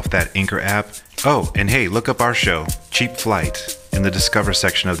 get yourself that Anchor app, Oh, and hey, look up our show, Cheap Flight, in the Discover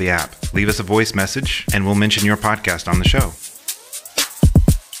section of the app. Leave us a voice message, and we'll mention your podcast on the show.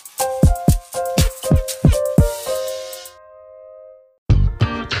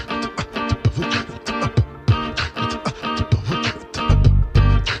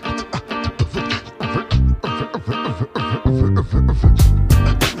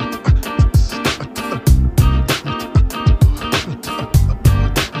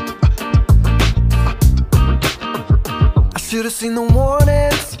 Should have seen the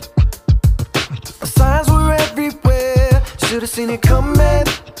warnings. The signs were everywhere. Should have seen it coming.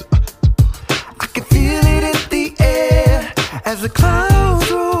 I can feel it in the air. As the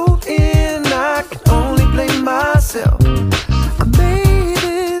clouds roll in, I can only blame myself. I made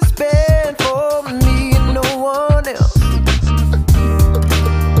this band for me and no one else.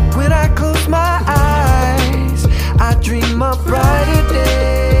 When I close my eyes, I dream of brighter days.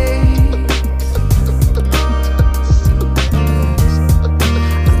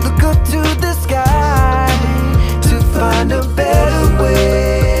 Find a better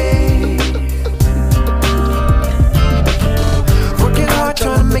way. Working hard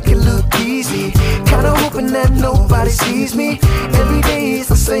trying to make it look easy. Kinda hoping that nobody sees me. Every day is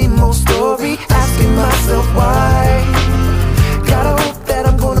the same old story. Asking myself why. Gotta hope that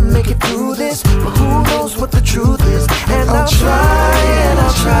I'm gonna make it through this. But who knows what the truth is. And I'll try, and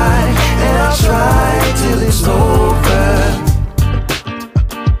I'll try, and I'll try till it's over.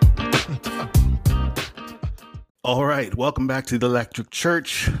 All right, welcome back to the Electric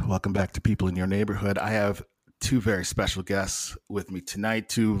Church. Welcome back to People in Your Neighborhood. I have two very special guests with me tonight,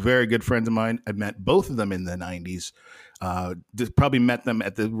 two very good friends of mine. I met both of them in the 90s. Probably met them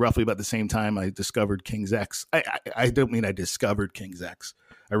at roughly about the same time I discovered King's X. I don't mean I discovered King's X.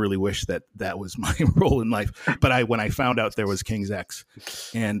 I really wish that was my role in life. But when I found out there was King's X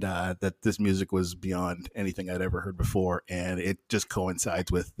and that this music was beyond anything I'd ever heard before, and it just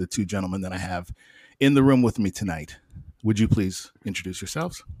coincides with the two gentlemen that I have in the room with me tonight. Would you please introduce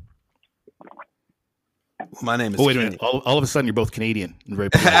yourselves? My name is wait a minute. All of a sudden, you're both Canadian. And very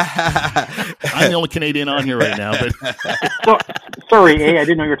I'm the only Canadian on here right now. But sorry, I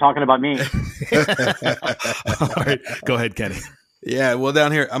didn't know you were talking about me. All right, go ahead, Kenny. Yeah, well,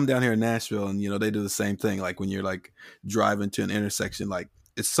 I'm down here in Nashville, and they do the same thing. Like when you're like driving to an intersection, like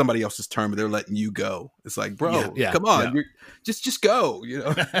it's somebody else's turn, but they're letting you go. It's like, bro, come on, you're, just go.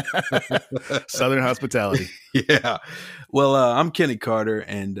 Southern hospitality. Yeah. Well, I'm Kenny Carter,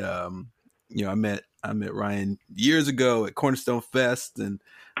 and I met Ryan years ago at Cornerstone Fest and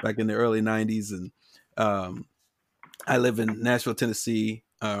back in the early 90s. And I live in Nashville, Tennessee,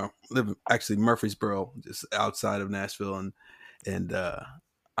 live actually Murfreesboro, just outside of Nashville. And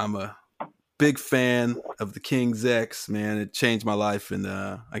I'm a big fan of the King's X, man. It changed my life. And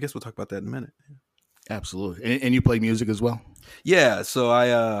I guess we'll talk about that in a minute. Absolutely. And you play music as well? Yeah. So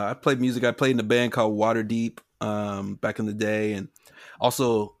I played music. I played in a band called Waterdeep back in the day. And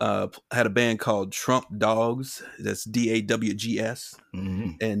also had a band called Trump Dogs. That's DAWGS.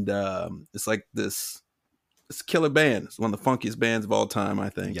 Mm-hmm. And it's like this killer band. It's one of the funkiest bands of all time, I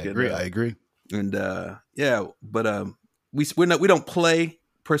think. Yeah, I agree. And but we don't play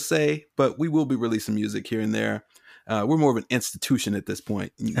per se, but we will be releasing music here and there. We're more of an institution at this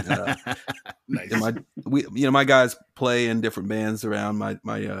point. Nice. And my guys play in different bands around.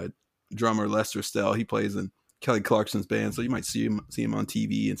 My drummer Lester Stell, he plays in Kelly Clarkson's band, so you might see him on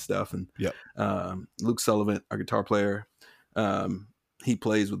TV and stuff. And Luke Sullivan, our guitar player, he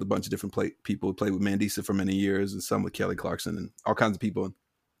plays with a bunch of different people. He played with Mandisa for many years, and some with Kelly Clarkson, and all kinds of people.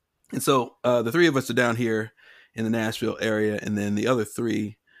 And so the three of us are down here in the Nashville area, and then the other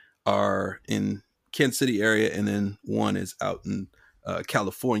three are in Kansas City area, and then one is out in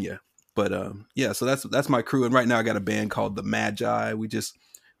California. But so that's my crew. And right now I got a band called The Magi. We just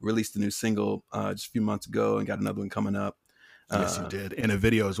released a new single just a few months ago, and got another one coming up. Yes, you did, and a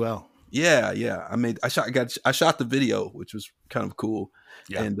video as well. Yeah. I shot the video, which was kind of cool.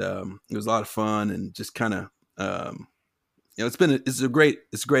 Yeah. And it was a lot of fun, and just kind of it's a great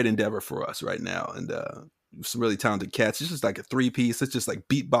endeavor for us right now, and some really talented cats. It's just like a 3-piece. It's just like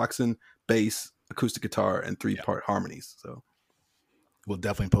beatboxing, bass, acoustic guitar, and 3-part harmonies. So we'll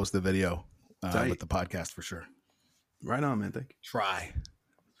definitely post the video with the podcast for sure. Right on, man. Thank you. Try.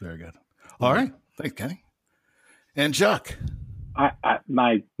 Very good. All right. Thanks, Kenny. And Chuck.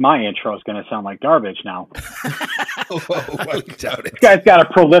 My intro is going to sound like garbage now. I doubt it. This guy's got a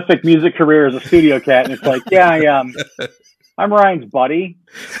prolific music career as a studio cat, and it's like, I'm Ryan's buddy.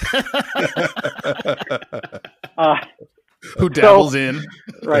 Who dabbles in.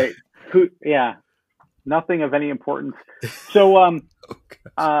 Right. Nothing of any importance. So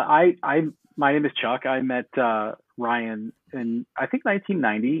my my name is Chuck. I met Ryan in, I think,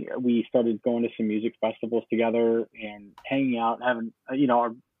 1990. We started going to some music festivals together and hanging out, having,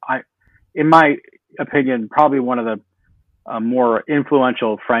 in my opinion, probably one of the more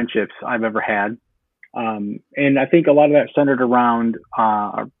influential friendships I've ever had. And I think a lot of that centered around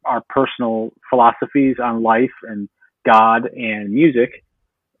our personal philosophies on life and God and music.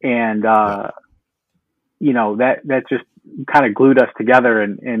 And, that just kind of glued us together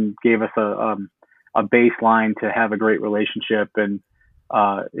and gave us a baseline to have a great relationship and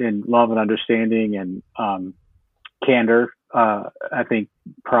in love and understanding and candor. I think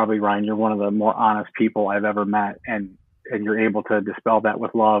probably, Ryan, you're one of the more honest people I've ever met, and you're able to dispel that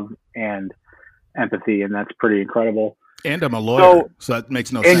with love and empathy, and that's pretty incredible. And I'm a lawyer, so that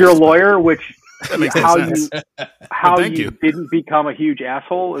makes no sense. And you're a lawyer, which that makes no sense. How you didn't become a huge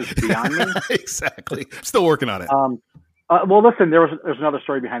asshole is beyond me. Exactly. Still working on it. Well, listen, there's another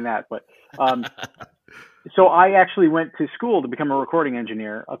story behind that, but so I actually went to school to become a recording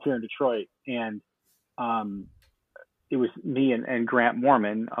engineer up here in Detroit, and it was me and Grant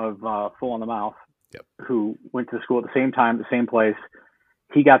Mormon of Full on the Mouth, who went to school at the same time, the same place.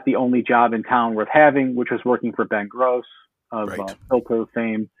 He got the only job in town worth having, which was working for Ben Gross of Filter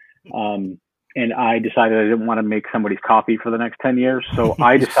fame. And I decided I didn't want to make somebody's coffee for the next 10 years. So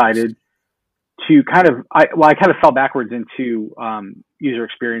I decided to I kind of fell backwards into user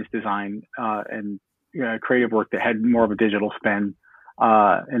experience design and creative work that had more of a digital spin.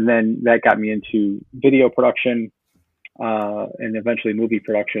 And then that got me into video production and eventually movie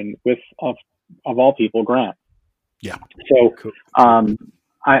production with, of all people, Grant. Yeah. So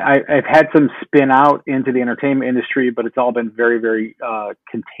I've had some spin out into the entertainment industry, but it's all been very, very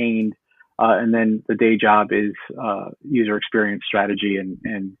contained. And then the day job is user experience strategy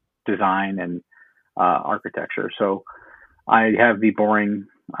and design and architecture. So I have the boring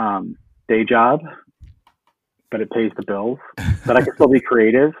day job, but it pays the bills. But I can still be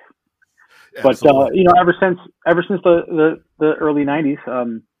creative. But ever since the early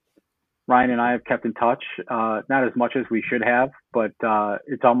 90s, Ryan and I have kept in touch, not as much as we should have, but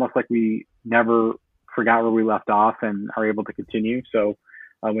it's almost like we never forgot where we left off and are able to continue. So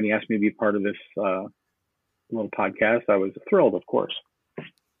when he asked me to be part of this little podcast, I was thrilled, of course.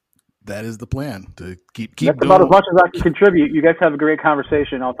 That is the plan, to keep That's doing about as much as I can contribute. You guys have a great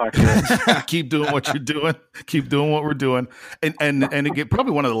conversation. I'll talk to you. Keep doing what you're doing. Keep doing what we're doing. And again,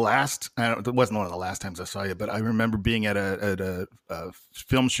 probably one of the last, it wasn't one of the last times I saw you, but I remember being at a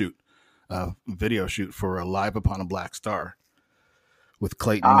film shoot, video shoot for a Live Upon a Black Star with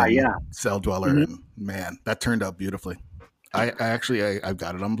Clayton and Cell Dweller. Mm-hmm. And man, that turned out beautifully. I've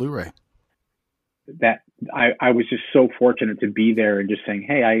got it on Blu-ray. That I was just so fortunate to be there and just saying,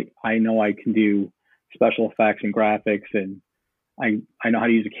 hey, I know I can do special effects and graphics, and I know how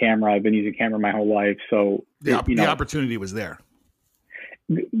to use a camera. I've been using a camera my whole life. So the opportunity was there.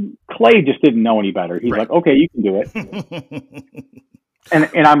 Clay just didn't know any better. He's like, okay, you can do it.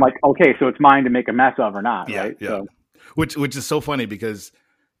 and I'm like, okay, so it's mine to make a mess of or not. Right. Yeah. So, which is so funny because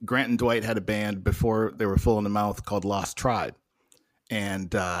Grant and Dwight had a band before they were Full in the Mouth called Lost Tribe.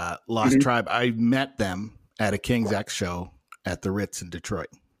 And Lost Tribe, I met them at a King's X show at the Ritz in Detroit,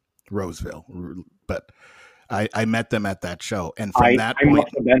 Roseville. But I met them at that show, and from that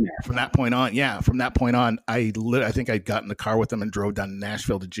point on, I think I got in the car with them and drove down to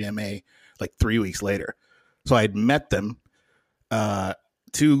Nashville to GMA like 3 weeks later. So I'd met them,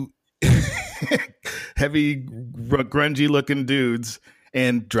 two heavy, grungy looking dudes,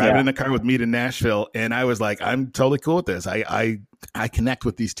 and driving in the car with me to Nashville. And I was like, I'm totally cool with this. I connect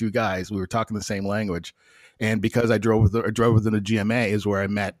with these two guys. We were talking the same language. And because I drove with them to GMA is where I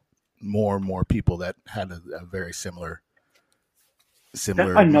met more and more people that had a very similar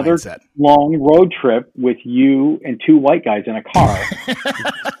another mindset. Long road trip with you and two white guys in a car.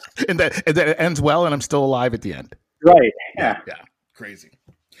 and that ends well, and I'm still alive at the end. Right. Yeah. Crazy.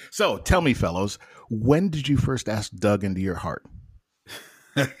 So tell me, fellows, when did you first ask Doug into your heart?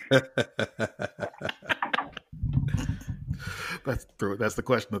 That's the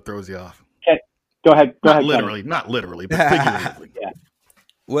question that throws you off. Okay, go ahead. Not literally, but figuratively. Yeah.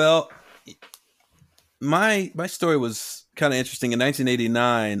 Well, my story was kind of interesting. In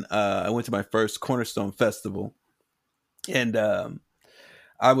 1989, I went to my first Cornerstone Festival, and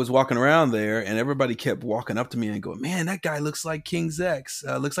I was walking around there, and everybody kept walking up to me and going, "Man, that guy looks like King's X.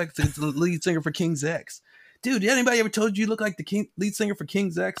 Looks like the lead singer for King's X." Dude, anybody ever told you look like the lead singer for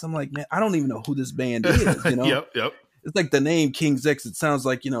King's X? I'm like, man, I don't even know who this band is. You know, Yep. It's like the name King's X. It sounds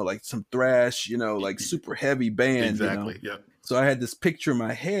like, like some thrash, like super heavy band. Exactly. Yep. So I had this picture in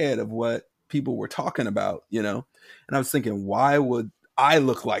my head of what people were talking about, and I was thinking, why would I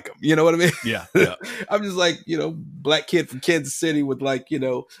look like him. You know what I mean? Yeah. I'm just like, black kid from Kansas City with like,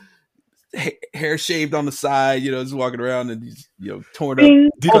 hair shaved on the side, just walking around and he's, torn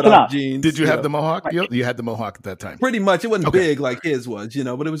up, cut off jeans. Did you have the mohawk? You had the mohawk at that time. Pretty much. It wasn't big like his was,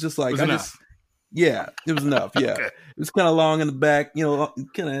 but it was just like, it was enough. Yeah. Okay. It was kind of long in the back, kind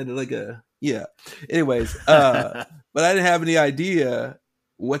of like anyways. But I didn't have any idea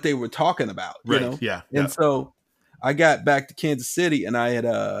what they were talking about, Yeah. And so I got back to Kansas City and I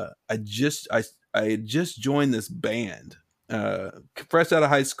had just joined this band, fresh out of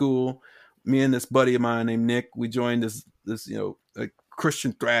high school. Me and this buddy of mine named Nick, we joined this like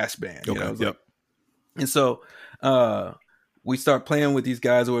Christian thrash band. And so we start playing with these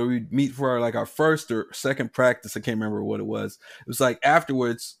guys where we meet for our first or second practice. I can't remember what it was. It was like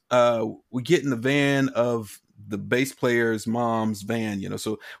afterwards, we get in the van of the bass player's mom's van,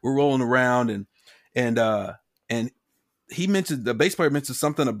 so we're rolling around and he mentioned, the bass player mentioned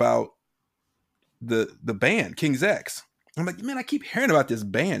something about the band King's X. I'm like, man, I keep hearing about this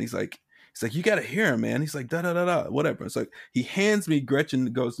band. He's like, you got to hear him, man. He's like, whatever. It's like, he hands me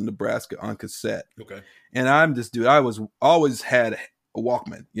Gretchen Goes to Nebraska on cassette. Okay. And I'm just, dude, I was always had a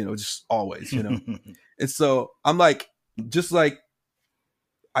Walkman, just always, And so I'm like, just like,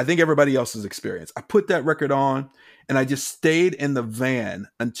 I think everybody else's experience. I put that record on and I just stayed in the van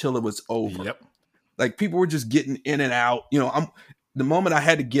until it was over. Yep. Like people were just getting in and out, the moment I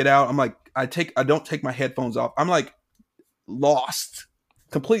had to get out, I'm like, I don't take my headphones off. I'm like lost,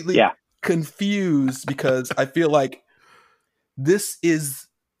 completely confused because I feel like this is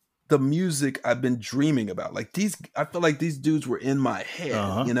the music I've been dreaming about. Like I feel like these dudes were in my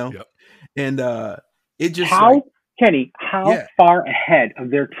head, Yep. And it just Kenny, how far ahead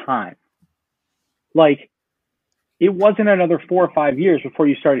of their time? Like it wasn't another 4 or 5 years before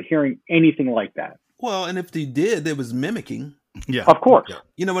you started hearing anything like that. Well, and if they did, it was mimicking. Yeah. Of course. Yeah.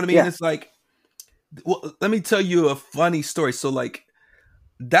 You know what I mean? Yeah. It's like, well, let me tell you a funny story. So like,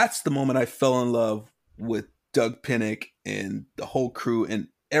 that's the moment I fell in love with Doug Pinnick and the whole crew and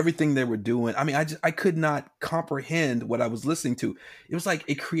everything they were doing. I mean, I could not comprehend what I was listening to. It was like,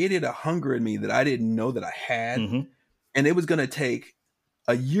 it created a hunger in me that I didn't know that I had. Mm-hmm. And it was going to take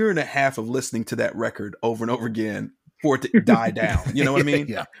a year and a half of listening to that record over and over again for it to die down. You know what I mean?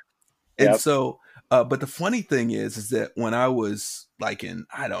 Yeah. And so, but the funny thing is that when I was like in,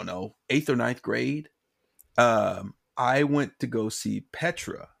 I don't know, 8th or 9th grade, I went to go see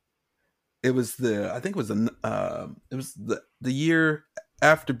Petra. It was the year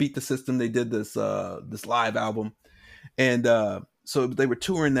after Beat the System. They did this live album. And, so they were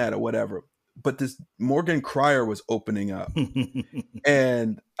touring that or whatever, but this Morgan Cryer was opening up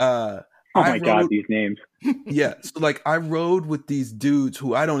and, oh my God, these names. Yeah. So like I rode with these dudes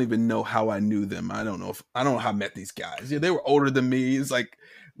who I don't even know how I knew them. I don't know how I met these guys. Yeah, they were older than me. It's like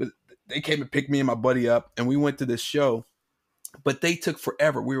they came and picked me and my buddy up and we went to this show, but they took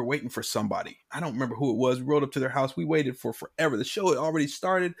forever. We were waiting for somebody. I don't remember who it was. We rode up to their house. We waited for forever. The show had already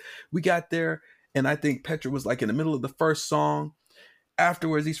started. We got there and I think Petra was like in the middle of the first song.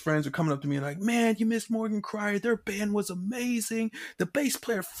 Afterwards, these friends were coming up to me like, man, you missed Morgan Cryer. Their band was amazing. The bass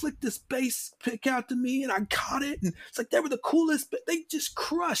player flicked this bass pick out to me and I caught it. And it's like, they were the coolest, but they just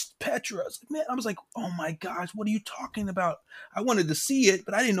crushed Petra. I was like, oh my gosh, what are you talking about? I wanted to see it,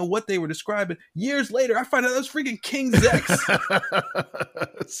 but I didn't know what they were describing. Years later, I find out that was freaking King's X.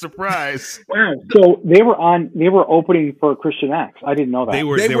 Surprise. Wow. So they were opening for Christian X. I didn't know that. They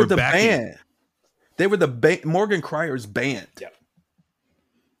were the band. They were the Morgan Cryer's band. Yeah.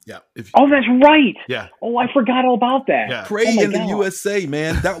 Yeah. Oh, that's right. Yeah. Oh, I forgot all about that. Yeah. Pray in the USA,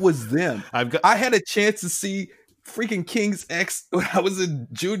 man. That was them. I had a chance to see freaking King's X when I was in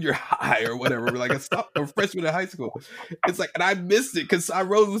junior high or whatever, like a freshman in high school. It's like, and I missed it because I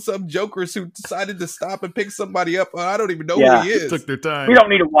rode with some jokers who decided to stop and pick somebody up. I don't even know who he is. Took their time. We don't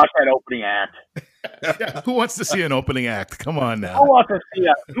need to watch that opening act. Yeah. Who wants to see an opening act? Come on now. Who wants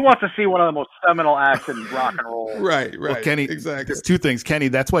to see one of the most seminal acts in rock and roll? Right. Well, Kenny, exactly. There's two things, Kenny.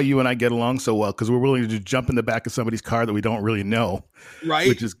 That's why you and I get along so well because we're willing to jump in the back of somebody's car that we don't really know, right?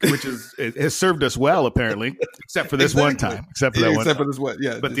 Which is it has served us well apparently, except for this one time. Except for this one.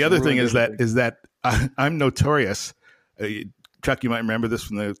 Yeah. But the other thing is that I'm notorious. Chuck, you might remember this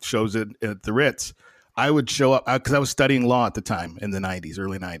from the shows at the Ritz. I would show up because I was studying law at the time in the 90s,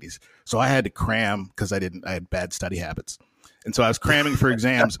 early 90s. So I had to cram because I had bad study habits. And so I was cramming for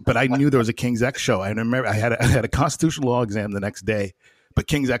exams, but I knew there was a King's X show. I remember I had a constitutional law exam the next day, but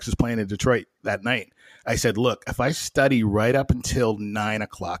King's X was playing in Detroit that night. I said, look, if I study right up until 9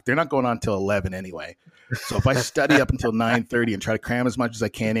 o'clock, they're not going on until 11 anyway. So if I study up until 9:30 and try to cram as much as I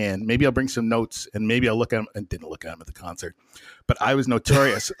can in, maybe I'll bring some notes and maybe I'll look at them. And didn't look at them at the concert, but I was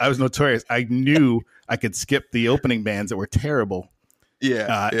notorious. I knew I could skip the opening bands that were terrible.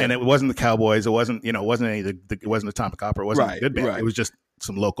 Yeah, and it wasn't the Cowboys. It wasn't any of it wasn't Atomic Opera. It wasn't a good band. Right. It was just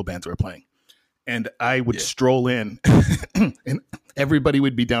some local bands that were playing. And I would stroll in, and everybody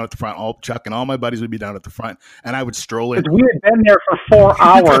would be down at the front. Chuck and all my buddies would be down at the front, and I would stroll in. We had been there for 4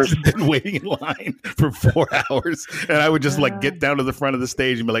 hours, been waiting in line for 4 hours, and I would just get down to the front of the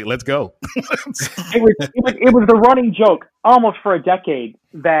stage and be like, "Let's go." it was the running joke almost for a decade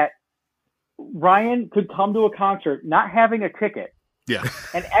that Ryan could come to a concert not having a ticket,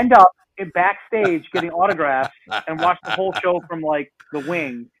 and end up backstage getting autographs and watch the whole show from the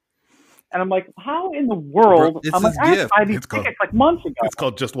wing. And I'm like, how in the world? I'm like, I buy these tickets months ago. It's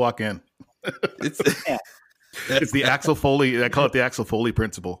called Just Walk In. It's the Axel Foley. I call it the Axel Foley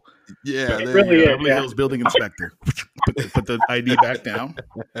principle. Yeah, it really is. Beverly Hills building inspector. Put the ID back down.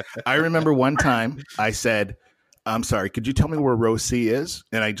 I remember one time I said, "I'm sorry, could you tell me where row C is?"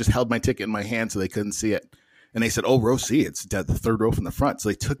 And I just held my ticket in my hand so they couldn't see it. And they said, "Oh, row C, it's at the third row from the front." So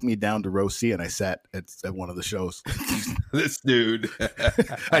they took me down to row C, and I sat at one of the shows. This dude.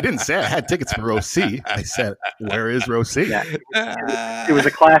 I didn't say I had tickets for row C. I said, "Where is row C?" Yeah. It was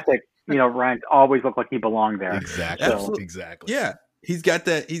a classic. Ryan always looked like he belonged there. Exactly. So, exactly. Yeah, he's got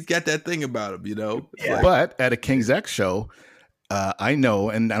that thing about him, Yeah. But at a King's X show, I know,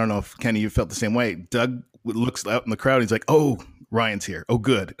 and I don't know if Kenny, you felt the same way. Doug looks out in the crowd. And he's like, "Oh, Ryan's here. Oh,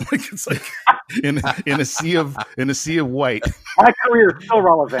 good." It's like in a sea of white. My career is still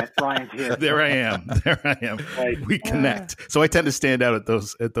relevant. Ryan's here. There I am. We connect. So I tend to stand out at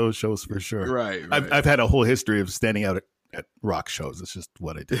those shows for sure. Right. I've had a whole history of standing out at rock shows. It's just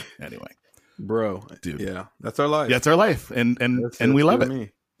what I do anyway. Bro, dude. Yeah, that's our life. That's our life, and we love it.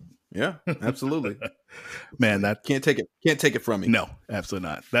 Me. Yeah, absolutely. Man, that can't take it from me. No, absolutely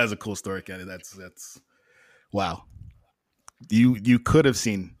not. That is a cool story, Kenny. That's wow. You could have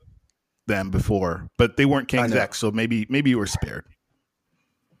seen them before, but they weren't King's X, so maybe you were spared.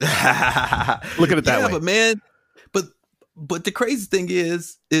 Look at it that way. But man, but the crazy thing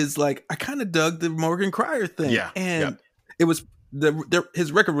is I kind of dug the Morgan Cryer thing. Yeah, and it was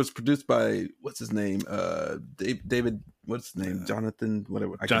his record was produced by what's his name, David. What's his name? Jonathan.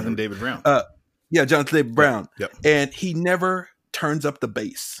 Whatever. Jonathan David Brown. Jonathan David Brown. Yep. And he never turns up the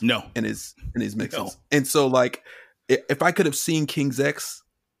bass. No. In his mixes. No. And so if I could have seen King's X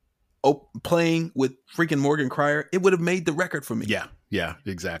playing with freaking Morgan Cryer, it would have made the record for me. Yeah,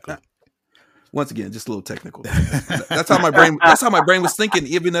 exactly. Once again, just a little technical. That's how my brain was thinking,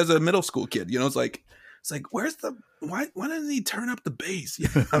 even as a middle school kid. It's like, where's the why doesn't he turn up the bass?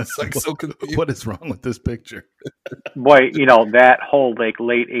 I was so confused. What is wrong with this picture? Boy, that whole late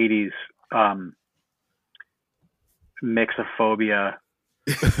 80s mixophobia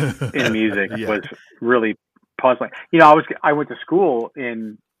in music was really puzzling. I went to school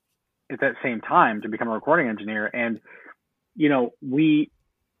at that same time to become a recording engineer, and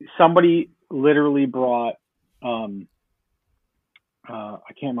somebody literally brought I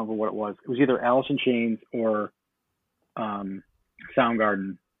can't remember what it was. It was either Alice in Chains or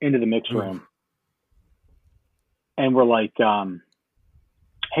Soundgarden into the mix room, and we're like,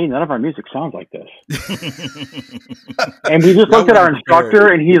 "Hey, none of our music sounds like this." And we just looked at our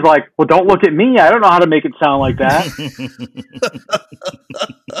instructor, and he's like, "Well, don't look at me. I don't know how to make it sound like that."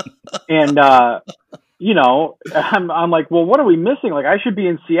 And I'm like, "Well, what are we missing? I should be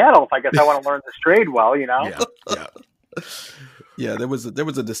in Seattle if I guess I want to learn this trade well, Yeah, there was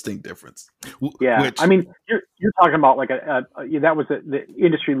a distinct difference. Yeah, I mean, you're talking about that was the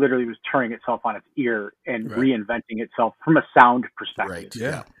industry literally was turning itself on its ear and reinventing itself from a sound perspective. Right.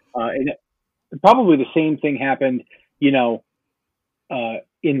 Yeah. And probably the same thing happened, in the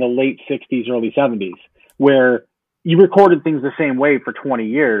late 60s, early 70s, where you recorded things the same way for 20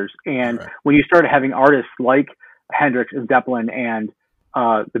 years. And when you started having artists like Hendrix and Zeppelin and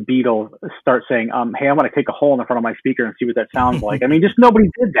the Beatles start saying, "Hey, I want to take a hole in the front of my speaker and see what that sounds like." I mean, just nobody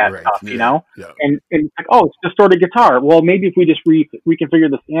did that stuff, Yeah. And it's like, oh, it's distorted guitar. Well, maybe if we just reconfigure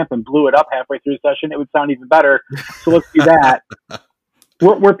this amp and blew it up halfway through the session, it would sound even better. So let's do that.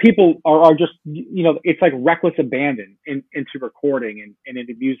 Where people are just, it's like reckless abandon into recording and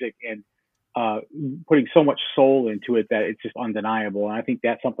into music and putting so much soul into it that it's just undeniable. And I think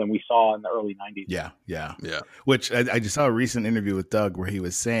that's something we saw in the early 90s. Yeah. Which I just saw a recent interview with Doug where he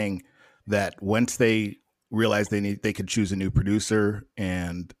was saying that once they realized they could choose a new producer,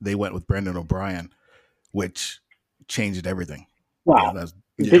 and they went with Brendan O'Brien, which changed everything. Wow.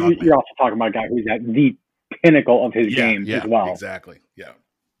 You're also talking about a guy who's at the pinnacle of his game as well. Exactly. Yeah.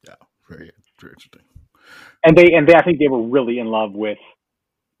 Very, very interesting. And they I think they were really in love with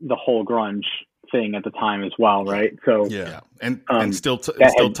the whole grunge thing at the time as well, right? So and still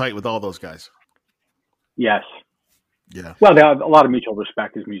tight with all those guys. Yes. Yeah. Well, they have a lot of mutual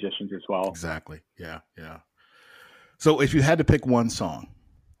respect as musicians as well. Exactly. Yeah. Yeah. So if you had to pick one song,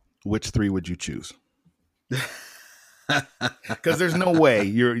 which three would you choose? Because there's no way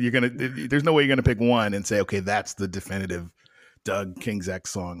you're gonna pick one and say, okay, that's the definitive Doug King's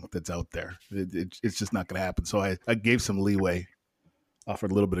X song that's out there. It's just not gonna happen. So I gave some leeway,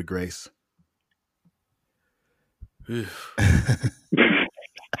 offered a little bit of grace. It's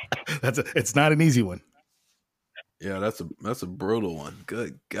not an easy one. Yeah, that's a brutal one.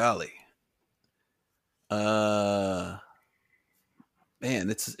 Good golly. Man,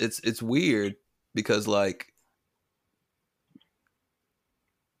 it's weird because like,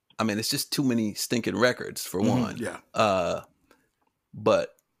 I mean, it's just too many stinking records for one. Yeah. But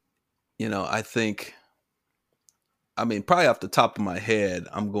you know, I think, I mean, probably off the top of my head,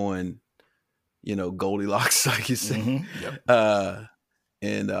 I'm going, you know, Goldilocks, like you say. Mm-hmm. Yep.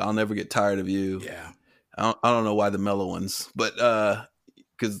 And I'll Never Get Tired of You. Yeah. I don't know why the mellow ones, but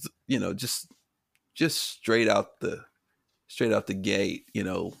because you know, just straight out the gate, you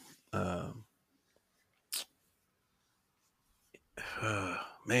know.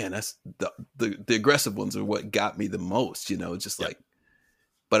 Man, that's the aggressive ones are what got me the most, you know. Just like,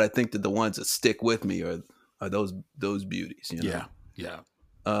 but I think that the ones that stick with me are those beauties, you know. Yeah.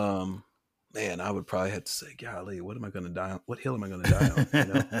 Man, I would probably have to say, golly, what am I going to die on? What hill am I going to die on? You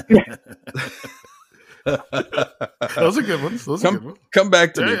know? Those are good ones. Come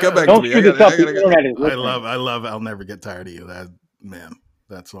back to me. Come back Don't to me. shoot yourself in the internet. I love I'll Never Get Tired of You.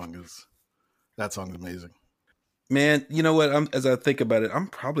 That song is amazing. Man, you know what? As I think about it, I'm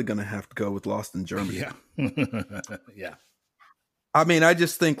probably going to have to go with Lost in Germany. Yeah. Yeah. I mean, I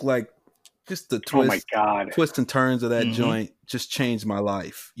just think like just the twist and turns of that joint just changed my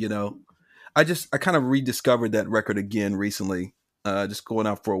life, you know. I kind of rediscovered that record again recently, just going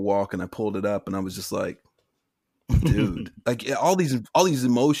out for a walk, and I pulled it up and I was just like, dude, like all these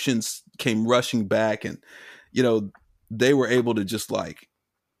emotions came rushing back, and you know, they were able to just like,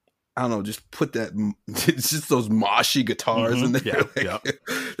 I don't know, just put that, it's just those moshy guitars and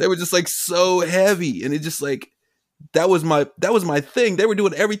they were just like so heavy, and it just like, that was my thing. They were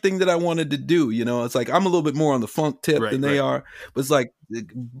doing everything that I wanted to do. You know, it's like, I'm a little bit more on the funk tip than they are, but it's like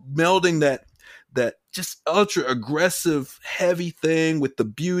melding that just ultra aggressive, heavy thing with the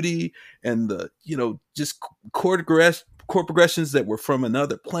beauty and the, you know, just chord progressions that were from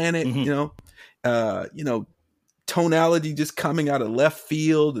another planet, you know, tonality just coming out of left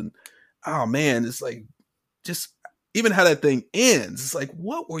field. And oh man, it's like, just even how that thing ends. It's like,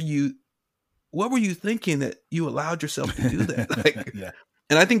 what were you thinking that you allowed yourself to do that? Like,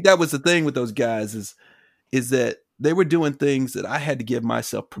 and I think that was the thing with those guys is that they were doing things that I had to give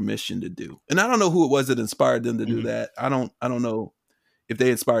myself permission to do. And I don't know who it was that inspired them to do that. I don't know if they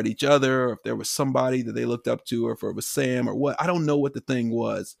inspired each other, or if there was somebody that they looked up to, or if it was Sam or what. I don't know what the thing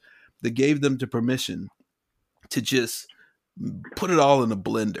was that gave them the permission to just put it all in a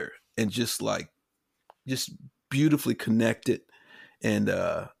blender and just beautifully connect it and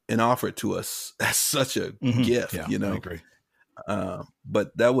offer it to us as such a gift, you know. I agree.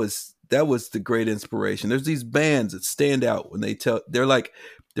 But that was the great inspiration. There's these bands that stand out when they're like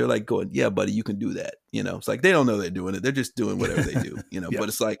going, yeah, buddy, you can do that. You know, it's like, they don't know they're doing it. They're just doing whatever they do, you know, but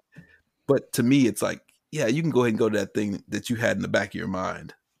it's like, but to me, it's like, yeah, you can go ahead and go to that thing that you had in the back of your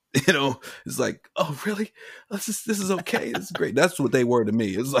mind. You know, it's like, oh, really? This is okay. This is great. That's what they were to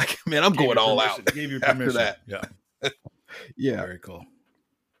me. It's like, man, I'm going all out. Gave you after permission. that. Yeah. Yeah. Very cool.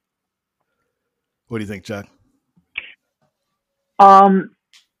 What do you think, Chuck?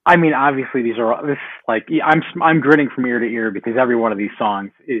 I mean, obviously these are this like, I'm grinning from ear to ear because every one of these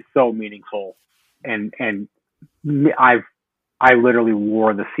songs is so meaningful, and I literally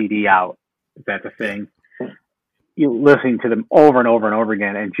wore the CD out. That's a thing. You listening to them over and over and over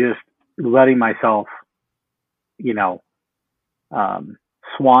again, and just letting myself, you know,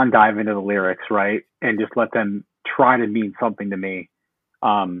 swan dive into the lyrics, right, and just let them try to mean something to me.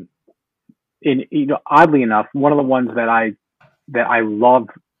 And you know, oddly enough, one of the ones that I love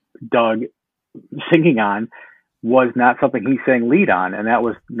Doug singing on was not something he sang lead on, and that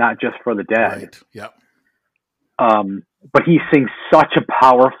was Not Just for the Dead. Right. Yep. But he sings such a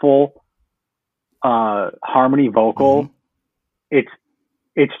powerful harmony vocal. It's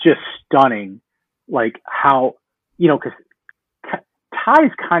just stunning, like how, you know, because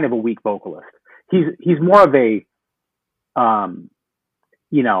Ty's kind of a weak vocalist. He's more of a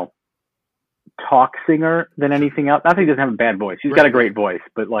you know, talk singer than anything else. Not that he doesn't have a bad voice. He's got a great voice,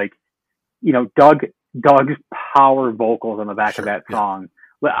 but like, you know, Doug Doug's power vocals on the back of that song.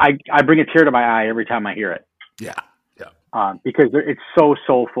 I bring a tear to my eye every time I hear it. Yeah. Because it's so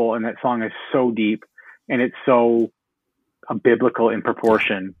soulful, and that song is so deep, and it's so biblical in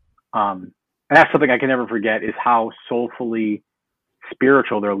proportion. And that's something I can never forget, is how soulfully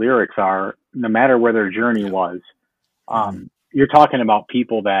spiritual their lyrics are, no matter where their journey was. You're talking about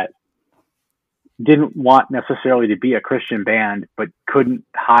people that didn't want necessarily to be a Christian band, but couldn't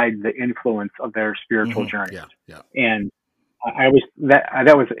hide the influence of their spiritual journey. And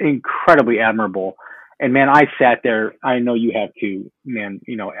that was incredibly admirable. And man, I sat there, I know you have too, man,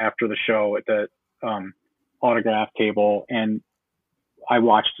 after the show at the autograph table, and I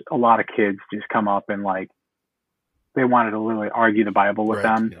watched a lot of kids just come up and like, they wanted to literally argue the Bible with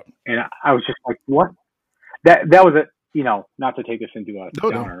them. And I was just like, what? That was not to take this into a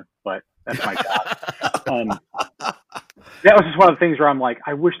downer, but that's my job. That was just one of the things where I'm like,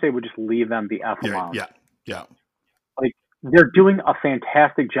 I wish they would just leave them the F alone. Yeah. Like, they're doing a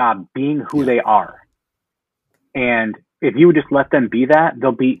fantastic job being who they are. And if you would just let them be that,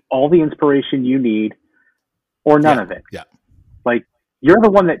 they'll be all the inspiration you need, or none of it. Yeah. Like, you're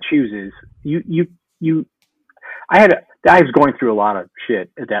the one that chooses. I was going through a lot of shit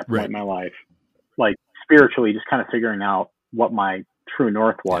at that point in my life, like spiritually, just kind of figuring out what my true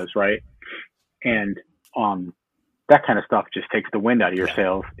north was. Right. And, that kind of stuff just takes the wind out of your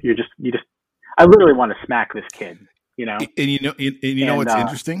sails. I literally want to smack this kid, And what's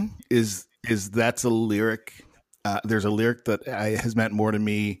interesting is that's a lyric. There's a lyric that has meant more to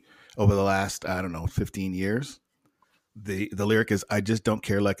me over the last, 15 years. The lyric is, I just don't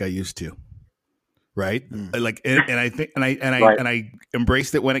care like I used to. Right. Like, and I think, and I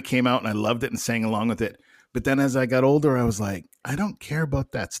embraced it when it came out, and I loved it and sang along with it. But then as I got older, I was like, I don't care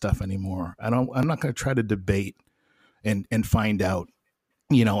about that stuff anymore. I'm not going to try to debate and find out,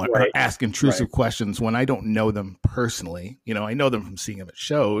 or ask intrusive questions when I don't know them personally. I know them from seeing them at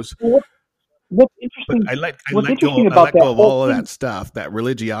shows. What's interesting? I let go of all of that stuff, that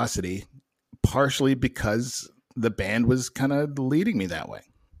religiosity, partially because the band was kind of leading me that way,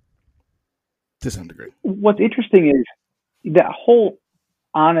 to some degree. What's interesting is that whole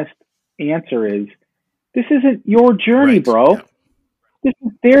honest answer is, this isn't your journey, bro. Yeah. This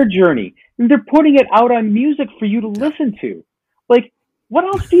is their journey. And they're putting it out on music for you to listen to. Like, what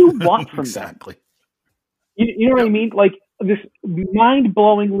else do you want from them? You know what I mean? Like, this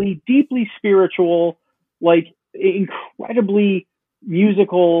mind-blowingly, deeply spiritual, like incredibly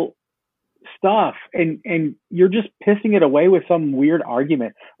musical stuff, and you're just pissing it away with some weird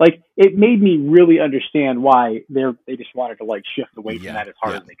argument. Like, it made me really understand why they just wanted to like shift away from that as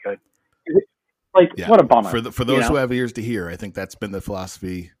hard as they could. What a bummer. For those who have ears to hear, I think that's been the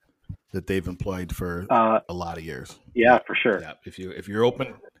philosophy that they've employed for a lot of years. Yeah, for sure. Yeah, if you're open,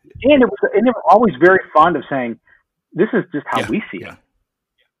 and they were always very fond of saying, "This is just how we see it."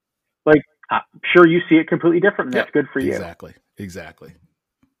 Like, sure, you see it completely different, and that's good for you. Exactly.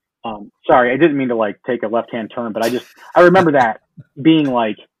 Sorry, I didn't mean to like take a left-hand turn, but I remember that being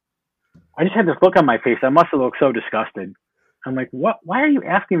like, I just had this look on my face. I must have looked so disgusted. I'm like, what? Why are you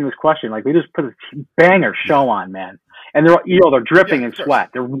asking this question? Like, they just put a banger show on, man, and they're dripping in sweat.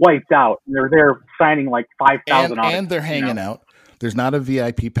 They're wiped out. And they're there signing like 5,000, and they're hanging out. There's not a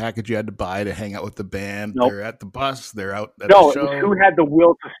VIP package you had to buy to hang out with the band. Nope. They're at the bus. They're out at the show. Who had the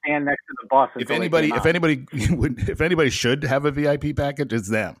will to stand next to the bus? If anybody should have a VIP package, it's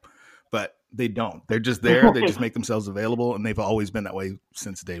them. But they don't. They're just there. They just make themselves available, and they've always been that way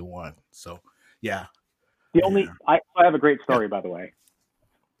since day one. So, yeah. I have a great story, by the way,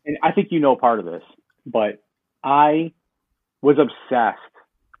 and I think you know part of this, but I was obsessed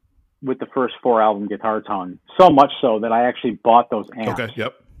with the first 4 album Guitar Tone, so much so that I actually bought those amps. Okay.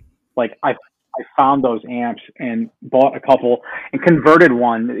 Yep. Like, I found those amps and bought a couple and converted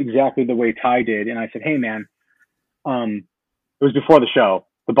one exactly the way Ty did. And I said, hey man, it was before the show.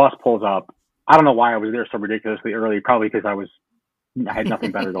 The bus pulls up. I don't know why I was there so ridiculously early, probably because I had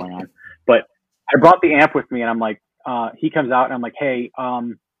nothing better going on. But I brought the amp with me, and I'm like, he comes out and I'm like, hey,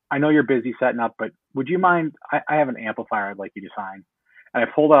 I know you're busy setting up, but would you mind? I have an amplifier I'd like you to sign. And I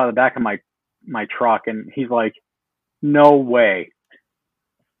pulled it out of the back of my truck, and he's like, no way.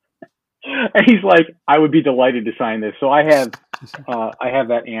 And he's like, I would be delighted to sign this. So I have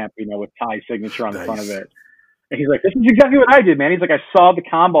that amp, with Ty's signature on the front of it. And he's like, this is exactly what I did, man. He's like, I saw the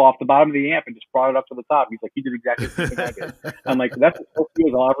combo off the bottom of the amp and just brought it up to the top. He's like, you did exactly the same thing I did. I'm like, that's as close to you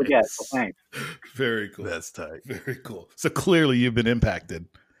as I'll ever get. So thanks. Very cool. That's tight. Very cool. So clearly you've been impacted,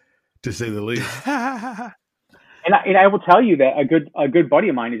 to say the least. And I will tell you that a good buddy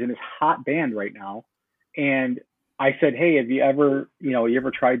of mine is in this hot band right now. And I said, hey, have you ever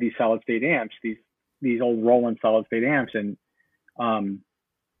tried these solid state amps, these these old Roland solid state amps, and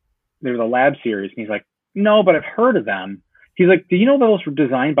they were the Lab series. And he's like, no, but I've heard of them. He's like, do you know those were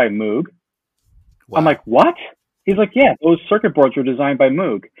designed by Moog? Wow. I'm like, what? He's like, yeah, those circuit boards were designed by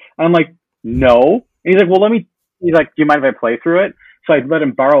Moog. And I'm like, no. And he's like, well, he's like, do you mind if I play through it? So I let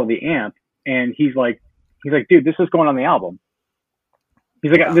him borrow the amp, and he's like, dude, this is going on the album.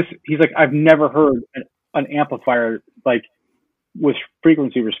 He's like, he's like, I've never heard an amplifier like with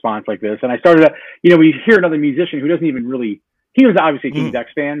frequency response like this. And I started to, we hear another musician who doesn't even really, he was obviously a King's X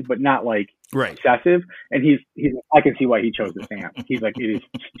fan, but not like obsessive. And he's I can see why he chose this amp. He's like, it is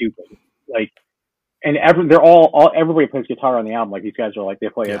stupid. Like, and everybody plays guitar on the album. Like, these guys are like, they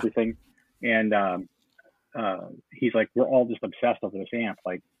play everything. And he's like, we're all just obsessed over this amp.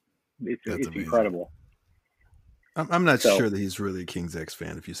 Like, it's incredible. I'm not sure that he's really a King's X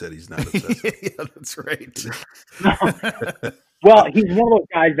fan if you said he's not obsessed. Yeah, that's right. Well, he's one of those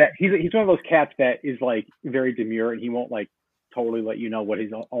guys that he's one of those cats that is like very demure, and he won't like totally let you know what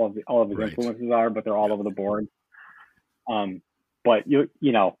his all of his influences are, but they're all over the board. But we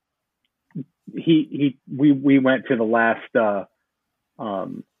went to the last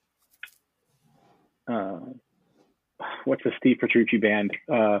what's the Steve Petrucci band?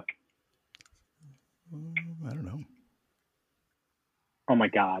 I don't know. Oh my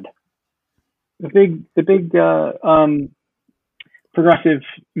God. The big progressive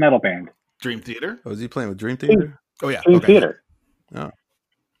metal band. Dream Theater? Oh, is he playing with Dream Theater? Oh yeah. Dream Theater. Oh.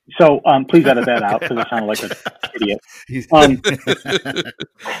 So please edit that out because I sound like an idiot.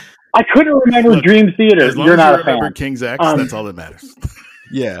 I couldn't remember Dream Theater. As long You're as not you a fan. remember King's X, that's all that matters.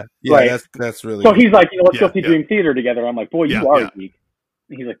 Yeah, right. That's really. So he's like, let's go see Dream Theater together. I'm like, boy, you are a geek.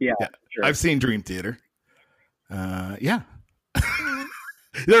 And he's like, yeah. Sure. I've seen Dream Theater. Yeah.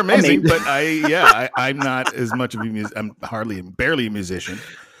 They're amazing, but I'm not as much of a musician. I'm barely a musician.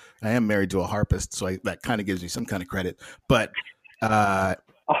 I am married to a harpist, so that kind of gives me some kind of credit. But a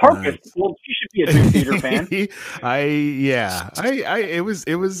harpist? Well, you should be a Dream Theater fan. It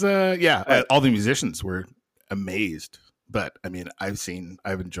was all the musicians were amazed. But I mean, I've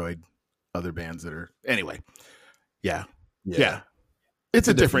enjoyed other bands that are anyway. Yeah. It's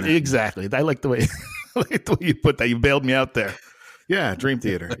a different exactly. I like the way you put that. You bailed me out there. Yeah, Dream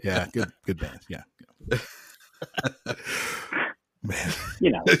Theater. Yeah, good band. Yeah. Man.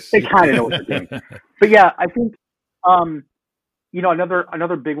 They kind of know what they're doing. But yeah, I think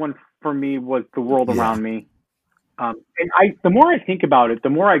another big one for me was The World Around Me. And the more I think about it, the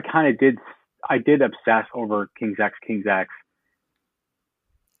more I kind of did obsess over King's X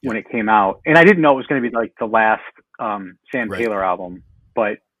when it came out. And I didn't know it was going to be like the last Sam Taylor album,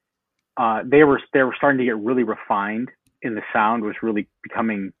 but they were starting to get really refined, and the sound was really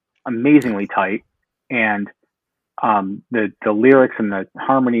becoming amazingly tight, and the lyrics and the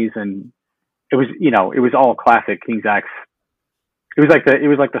harmonies, and it was all classic King's X. It was like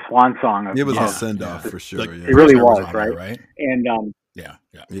the swan song of, it was a send off for sure. It really was, right? And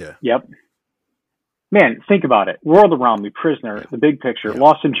yep. Man, think about it. World Around Me, Prisoner, The Big Picture,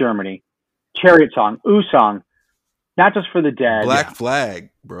 Lost in Germany, Chariot Song, Ooh Song, Not Just for the Dead, Black Flag,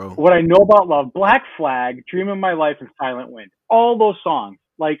 bro. What I Know About Love, Black Flag, Dream of My Life, and Silent Wind. All those songs,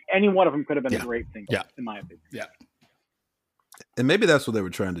 like any one of them could have been a great single, in my opinion. Yeah. And maybe that's what they were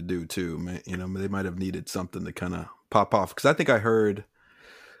trying to do too. They might have needed something to kind of pop off, because I think I heard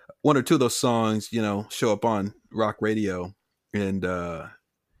one or two of those songs, show up on rock radio, and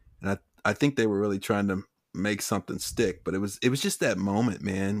I think they were really trying to make something stick. But it was just that moment,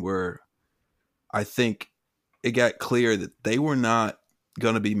 man, where I think it got clear that they were not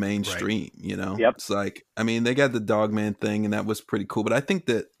going to be mainstream. Yep. It's like, they got the Dogman thing, and that was pretty cool. But I think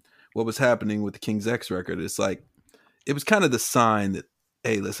that what was happening with the King's X record is like, it was kind of the sign that,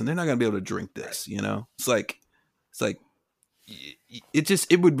 hey, listen, they're not going to be able to drink this. It's like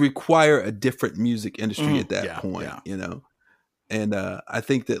it would require a different music industry at that point. And I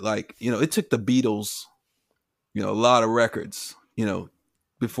think that, like, it took the Beatles, a lot of records,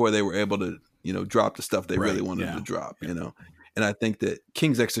 before they were able to, drop the stuff they really wanted to drop, And I think that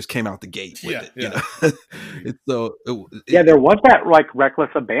King's X just came out the gate with it. There was that like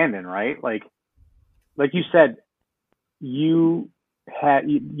reckless abandon, right? Like you said, they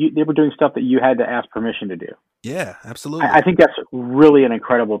were doing stuff that you had to ask permission to do. Yeah, absolutely. I think that's really an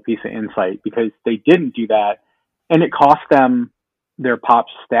incredible piece of insight, because they didn't do that, and it cost them their pop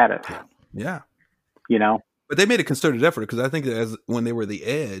status. Yeah. But they made a concerted effort, because I think that when they were The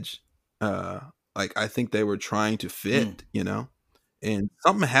Edge, I think they were trying to fit, and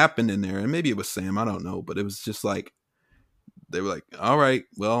something happened in there, and maybe it was Sam, I don't know, but it was just like, they were like, all right,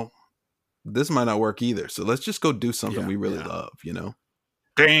 well, this might not work either, so let's just go do something we really love,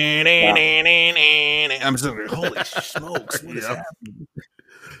 I'm just like, holy smokes, what is happening?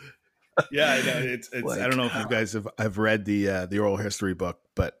 Yeah, I know. It's Like, I don't know if you guys have read the oral history book,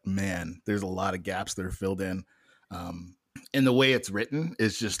 but man, there's a lot of gaps that are filled in. And the way it's written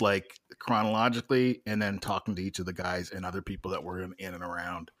is just like chronologically, and then talking to each of the guys and other people that were in and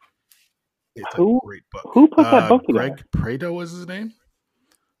around. It's a great book. Who put that book together? Greg Prado was his name.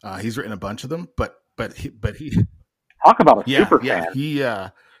 He's written a bunch of them, but he talk about a super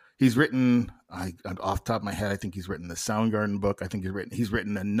fan. He's written. Off the top of my head, I think he's written the Soundgarden book. I think he's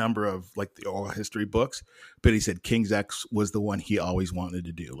written a number of like the oral history books. But he said King's X was the one he always wanted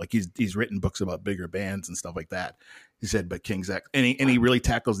to do. Like he's written books about bigger bands and stuff like that. He said, but King's X, and he really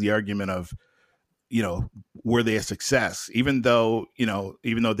tackles the argument of, were they a success? Even though they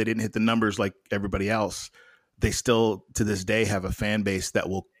didn't hit the numbers like everybody else, they still to this day have a fan base that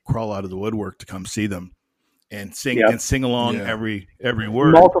will crawl out of the woodwork to come see them. And sing along every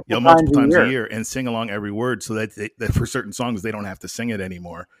word multiple times a year and sing along every word, so that for certain songs they don't have to sing it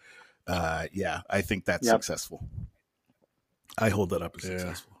anymore. I think that's successful. I hold that up as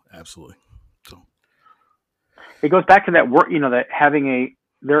successful. Absolutely. So it goes back to that work. That having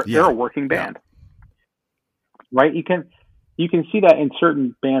they're a working band, right? You can see that in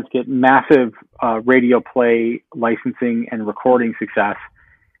certain bands get massive radio play, licensing, and recording success.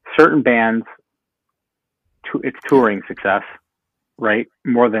 Certain bands. It's touring success, right?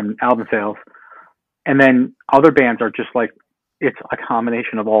 More than album sales. And then other bands are just like, it's a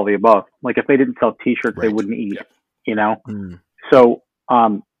combination of all the above. Like if they didn't sell t-shirts, they wouldn't eat, So,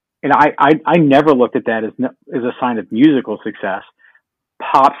 and I never looked at that as a sign of musical success.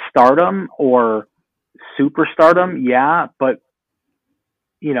 Pop stardom or superstardom. Yeah. But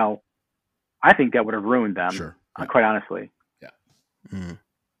I think that would have ruined them, quite honestly. Yeah.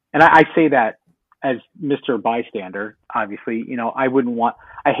 And I say that as Mr. Bystander, obviously,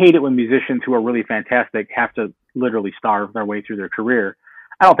 I hate it when musicians who are really fantastic have to literally starve their way through their career.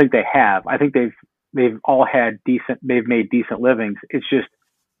 I don't think they have. I think they've all had they've made decent livings. It's just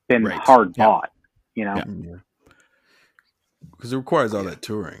been hard bought, Because it requires all that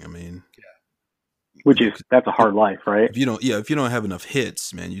touring. I mean, that's a hard life, right? If you don't have enough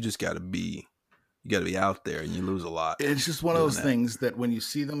hits, man, you just got to be out there, and you lose a lot. It's just one of those things that when you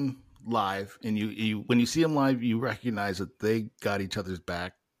see them live, and when you see them live, you recognize that they got each other's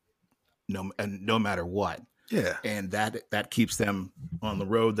back, no matter what. Yeah, and that keeps them on the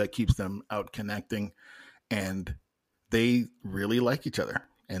road. That keeps them out connecting, and they really like each other,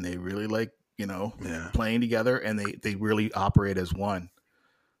 and they really like playing together, and they really operate as one.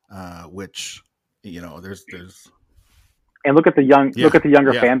 Which there's and look at the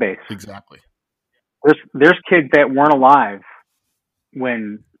younger fan base. Exactly. There's kids that weren't alive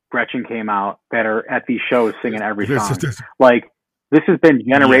when Gretchen came out that are at these shows singing every song. Like this has been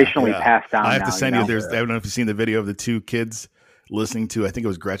generationally passed down. I have to send you. I don't know if you've seen the video of the two kids listening to. I think it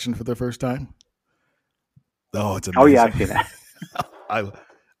was Gretchen for the first time. Oh, it's amazing. Oh yeah, I've seen that.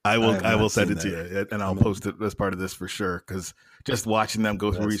 I will send it to you, and I'll post it as part of this for sure. Because just watching them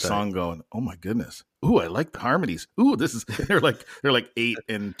go through each song, going, "Oh my goodness! Ooh, I like the harmonies. Ooh, this is." They're like 8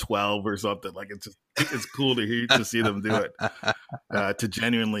 and 12 or something. Like it's cool to see them do it. To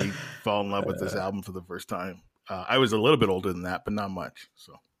genuinely fall in love with this album for the first time. I was a little bit older than that, but not much.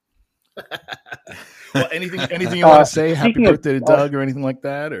 So, well, anything you want to say? Happy birthday to Doug or anything like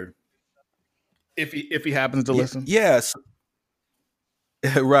that, or if he happens to listen. Yes.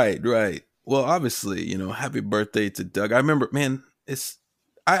 Right. Well, obviously, happy birthday to Doug. I remember, man, there's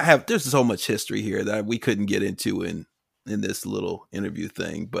so much history here that we couldn't get into in this little interview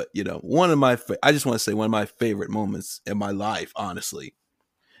thing. But, I just want to say one of my favorite moments in my life, honestly,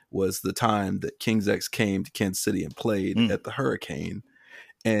 was the time that King's X came to Kansas City and played at the Hurricane,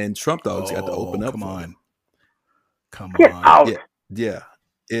 and Trump Dogs got to open up. Come Get on. out. Yeah.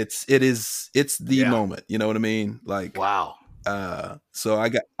 It's the moment. You know what I mean? Like, wow. So I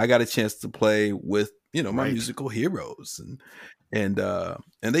got a chance to play with my musical heroes, and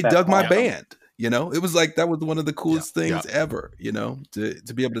they dug my band. It was like that was one of the coolest things ever.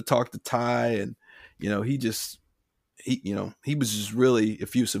 To be able to talk to Ty, and he was just really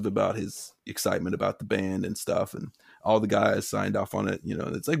effusive about his excitement about the band and stuff, and all the guys signed off on it.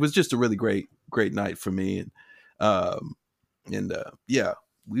 It was just a really great night for me, and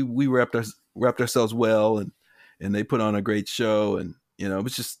we wrapped ourselves well, and they put on a great show, and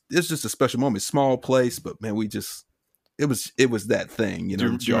it's just a special moment. Small place, but man, it was that thing.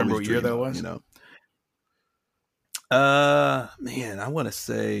 Do you remember what year that was? Man, I want to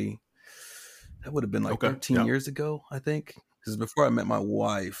say that would have been like 13 years ago, I think, because before I met my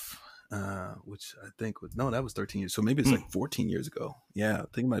wife. which I think was that was 13 years. So maybe it's like 14 years ago. Yeah, I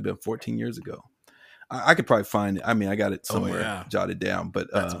think it might have been 14 years ago. I could probably find it. I mean, I got it somewhere jotted down, but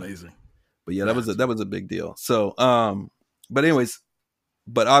that's amazing. But yeah, that was a big deal. So, but anyways,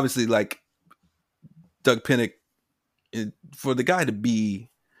 but obviously, like Doug Pinnick, for the guy to be,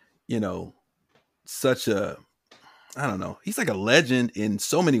 such a, I don't know, he's like a legend in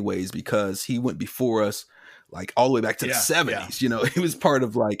so many ways because he went before us, like all the way back to the 70s. Yeah. He was part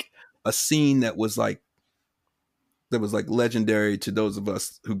of like a scene that was like legendary to those of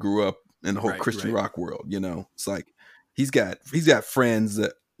us who grew up in the whole Christian rock world. It's like he's got friends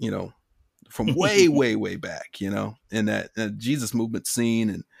that from way way back, in that Jesus movement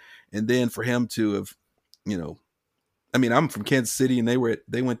scene, and then for him to have, I mean, I'm from Kansas City, and they were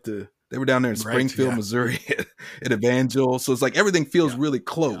down there in Springfield, Missouri at Evangel, so it's like everything feels really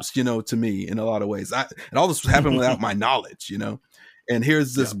close, to me in a lot of ways. And all this was happening without my knowledge, and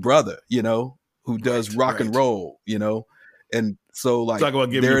here's this brother, who does rock and roll, and so like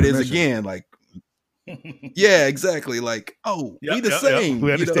there it is again, like. Yeah, exactly. Like, we the same.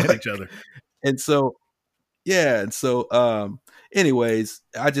 We understand each other. And so, anyways,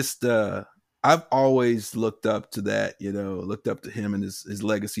 I just, I've always looked up to that, looked up to him and his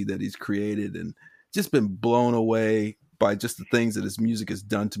legacy that he's created, and just been blown away by just the things that his music has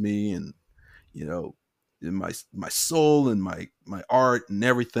done to me, and, in my soul and my art and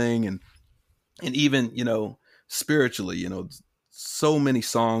everything. And even, spiritually, so many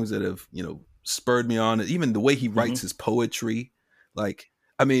songs that have, spurred me on. Even the way he writes his poetry, like,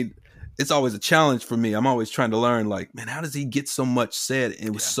 I mean, it's always a challenge for me. I'm always trying to learn, like, man, how does he get so much said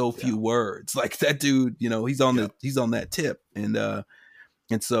and with so few words? Like that dude, he's on that tip. And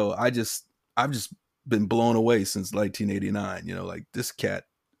so I've just been blown away since 1989, like this cat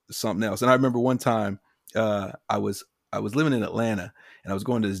is something else. And I remember one time, I was living in Atlanta, and I was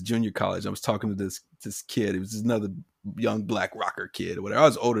going to this junior college. I was talking to this kid. It was just another young black rocker kid or whatever. I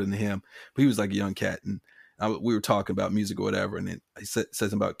was older than him, but he was like a young cat, and we were talking about music or whatever. And then I said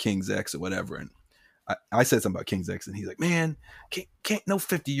something about King's X or whatever, and I said something about King's X, and he's like, "Man, can't no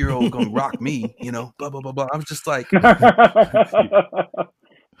 50-year-old gonna rock me, blah blah blah blah." I was just like,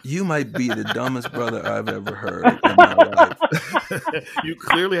 "You might be the dumbest brother I've ever heard in my life." You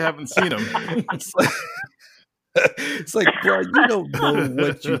clearly haven't seen him. It's like, bro, you don't know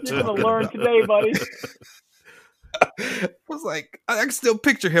what you're gonna learn today, buddy. I was like, I can still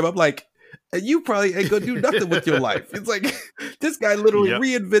picture him. I'm like, you probably ain't gonna do nothing with your life. It's like this guy literally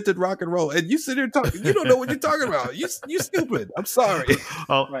reinvented rock and roll, and you sit here talking. You don't know what you're talking about. You stupid. I'm sorry.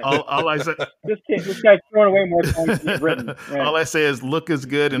 All I say, this guy's throwing away more songs than he's written. Right. All I say is, look as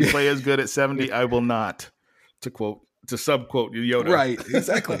good and play as good at 70. I will not. To subquote Yoda. Right.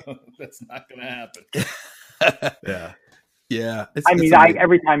 Exactly. That's not gonna happen. Yeah.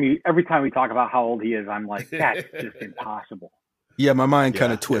 Every time we talk about how old he is, I'm like, that's just impossible. Yeah, my mind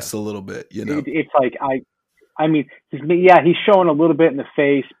kind of twists a little bit, It's like he's showing a little bit in the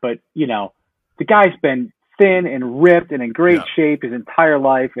face, but the guy's been thin and ripped and in great shape his entire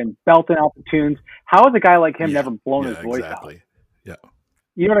life and belting out the tunes. How has a guy like him never blown his voice out? Yeah.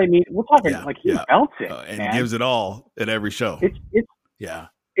 You know what I mean? We're talking like he belts it and gives it all at every show. It's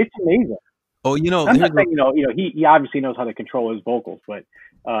amazing. Oh, I'm not saying, he obviously knows how to control his vocals, but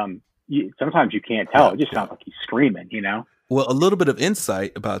sometimes you can't tell. It just sounds like he's screaming, Well, a little bit of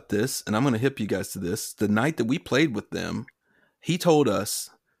insight about this, and I'm going to hip you guys to this. The night that we played with them, he told us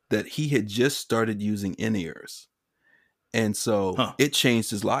that he had just started using in-ears. And so it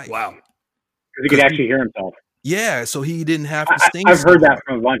changed his life. Wow. Because he could actually hear himself. Yeah, so he didn't have to sing. I've heard that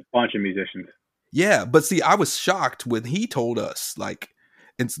from a bunch of musicians. Yeah, but see, I was shocked when he told us, like,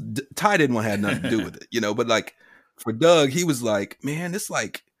 and Ty didn't want to have nothing to do with it, but like for Doug, he was like, man, it's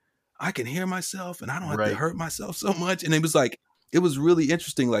like I can hear myself and I don't have to hurt myself so much. And it was like, it was really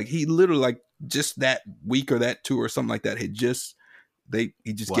interesting. Like he literally, like just that week or that tour or something like that, he just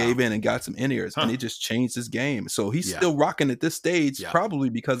gave in and got some in-ears and it just changed his game. So he's still rocking at this stage,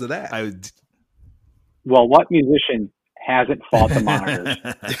 probably because of that. Well, what musician hasn't fought the monitors?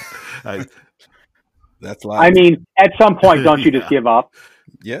 That's live. I mean, at some point, don't you just give up?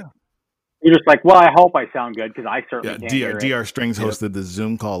 Yeah. You're just like, well, I hope I sound good because I certainly can't hear it. DR Strings hosted the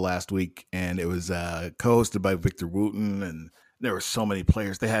Zoom call last week, and it was co-hosted by Victor Wooten, and there were so many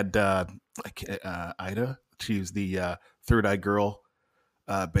players. They had Ida. She was the Third Eye Girl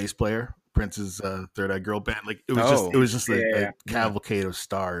bass player, Prince's Third Eye Girl band. Like it was just a cavalcade of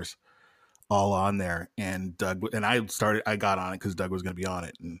stars all on there. And Doug and I got on it because Doug was going to be on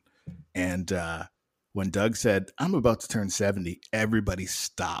it, and when Doug said, I'm about to turn 70, everybody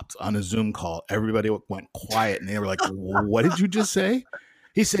stopped on a Zoom call. Everybody went quiet, and they were like, what did you just say?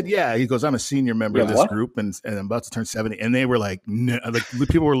 He said, yeah. He goes, I'm a senior member Yeah, of this what? group and I'm about to turn 70. And they were like, no, like the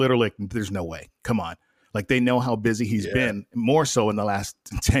people were literally like, there's no way. Come on. Like they know how busy he's been, more so in the last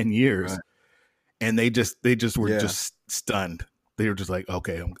 10 years. Right. And they just were Yeah. just stunned. They were just like,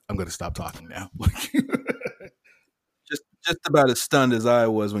 okay, I'm going to stop talking now. Like, just about as stunned as I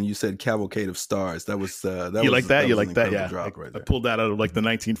was when you said Cavalcade of Stars. That was that. You was, like that? You was like an that? incredible Yeah. drop right I there. pulled that out of like the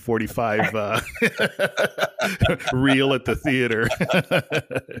 1945 reel at the theater.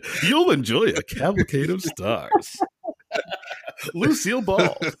 You'll enjoy a Cavalcade of Stars. Lucille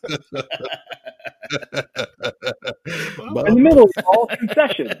Ball. In the middle, all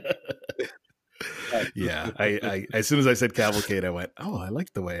concession. Yeah, I as soon as I said cavalcade, I went, oh, I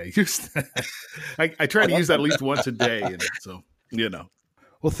like the way I used that. I try to use that at least once a day, and so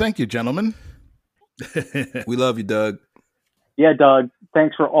Well, thank you, gentlemen. We love you, Doug. Yeah, Doug.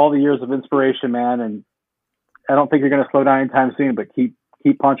 Thanks for all the years of inspiration, man. And I don't think you're going to slow down anytime soon, but keep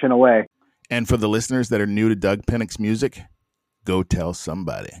punching away. And for the listeners that are new to Doug Pinnick's music, go tell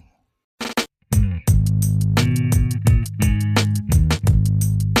somebody.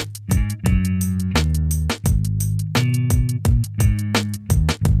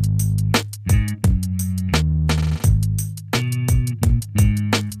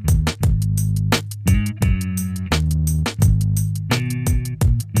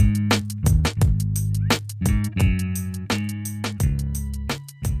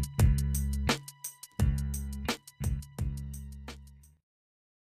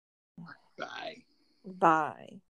 Bye.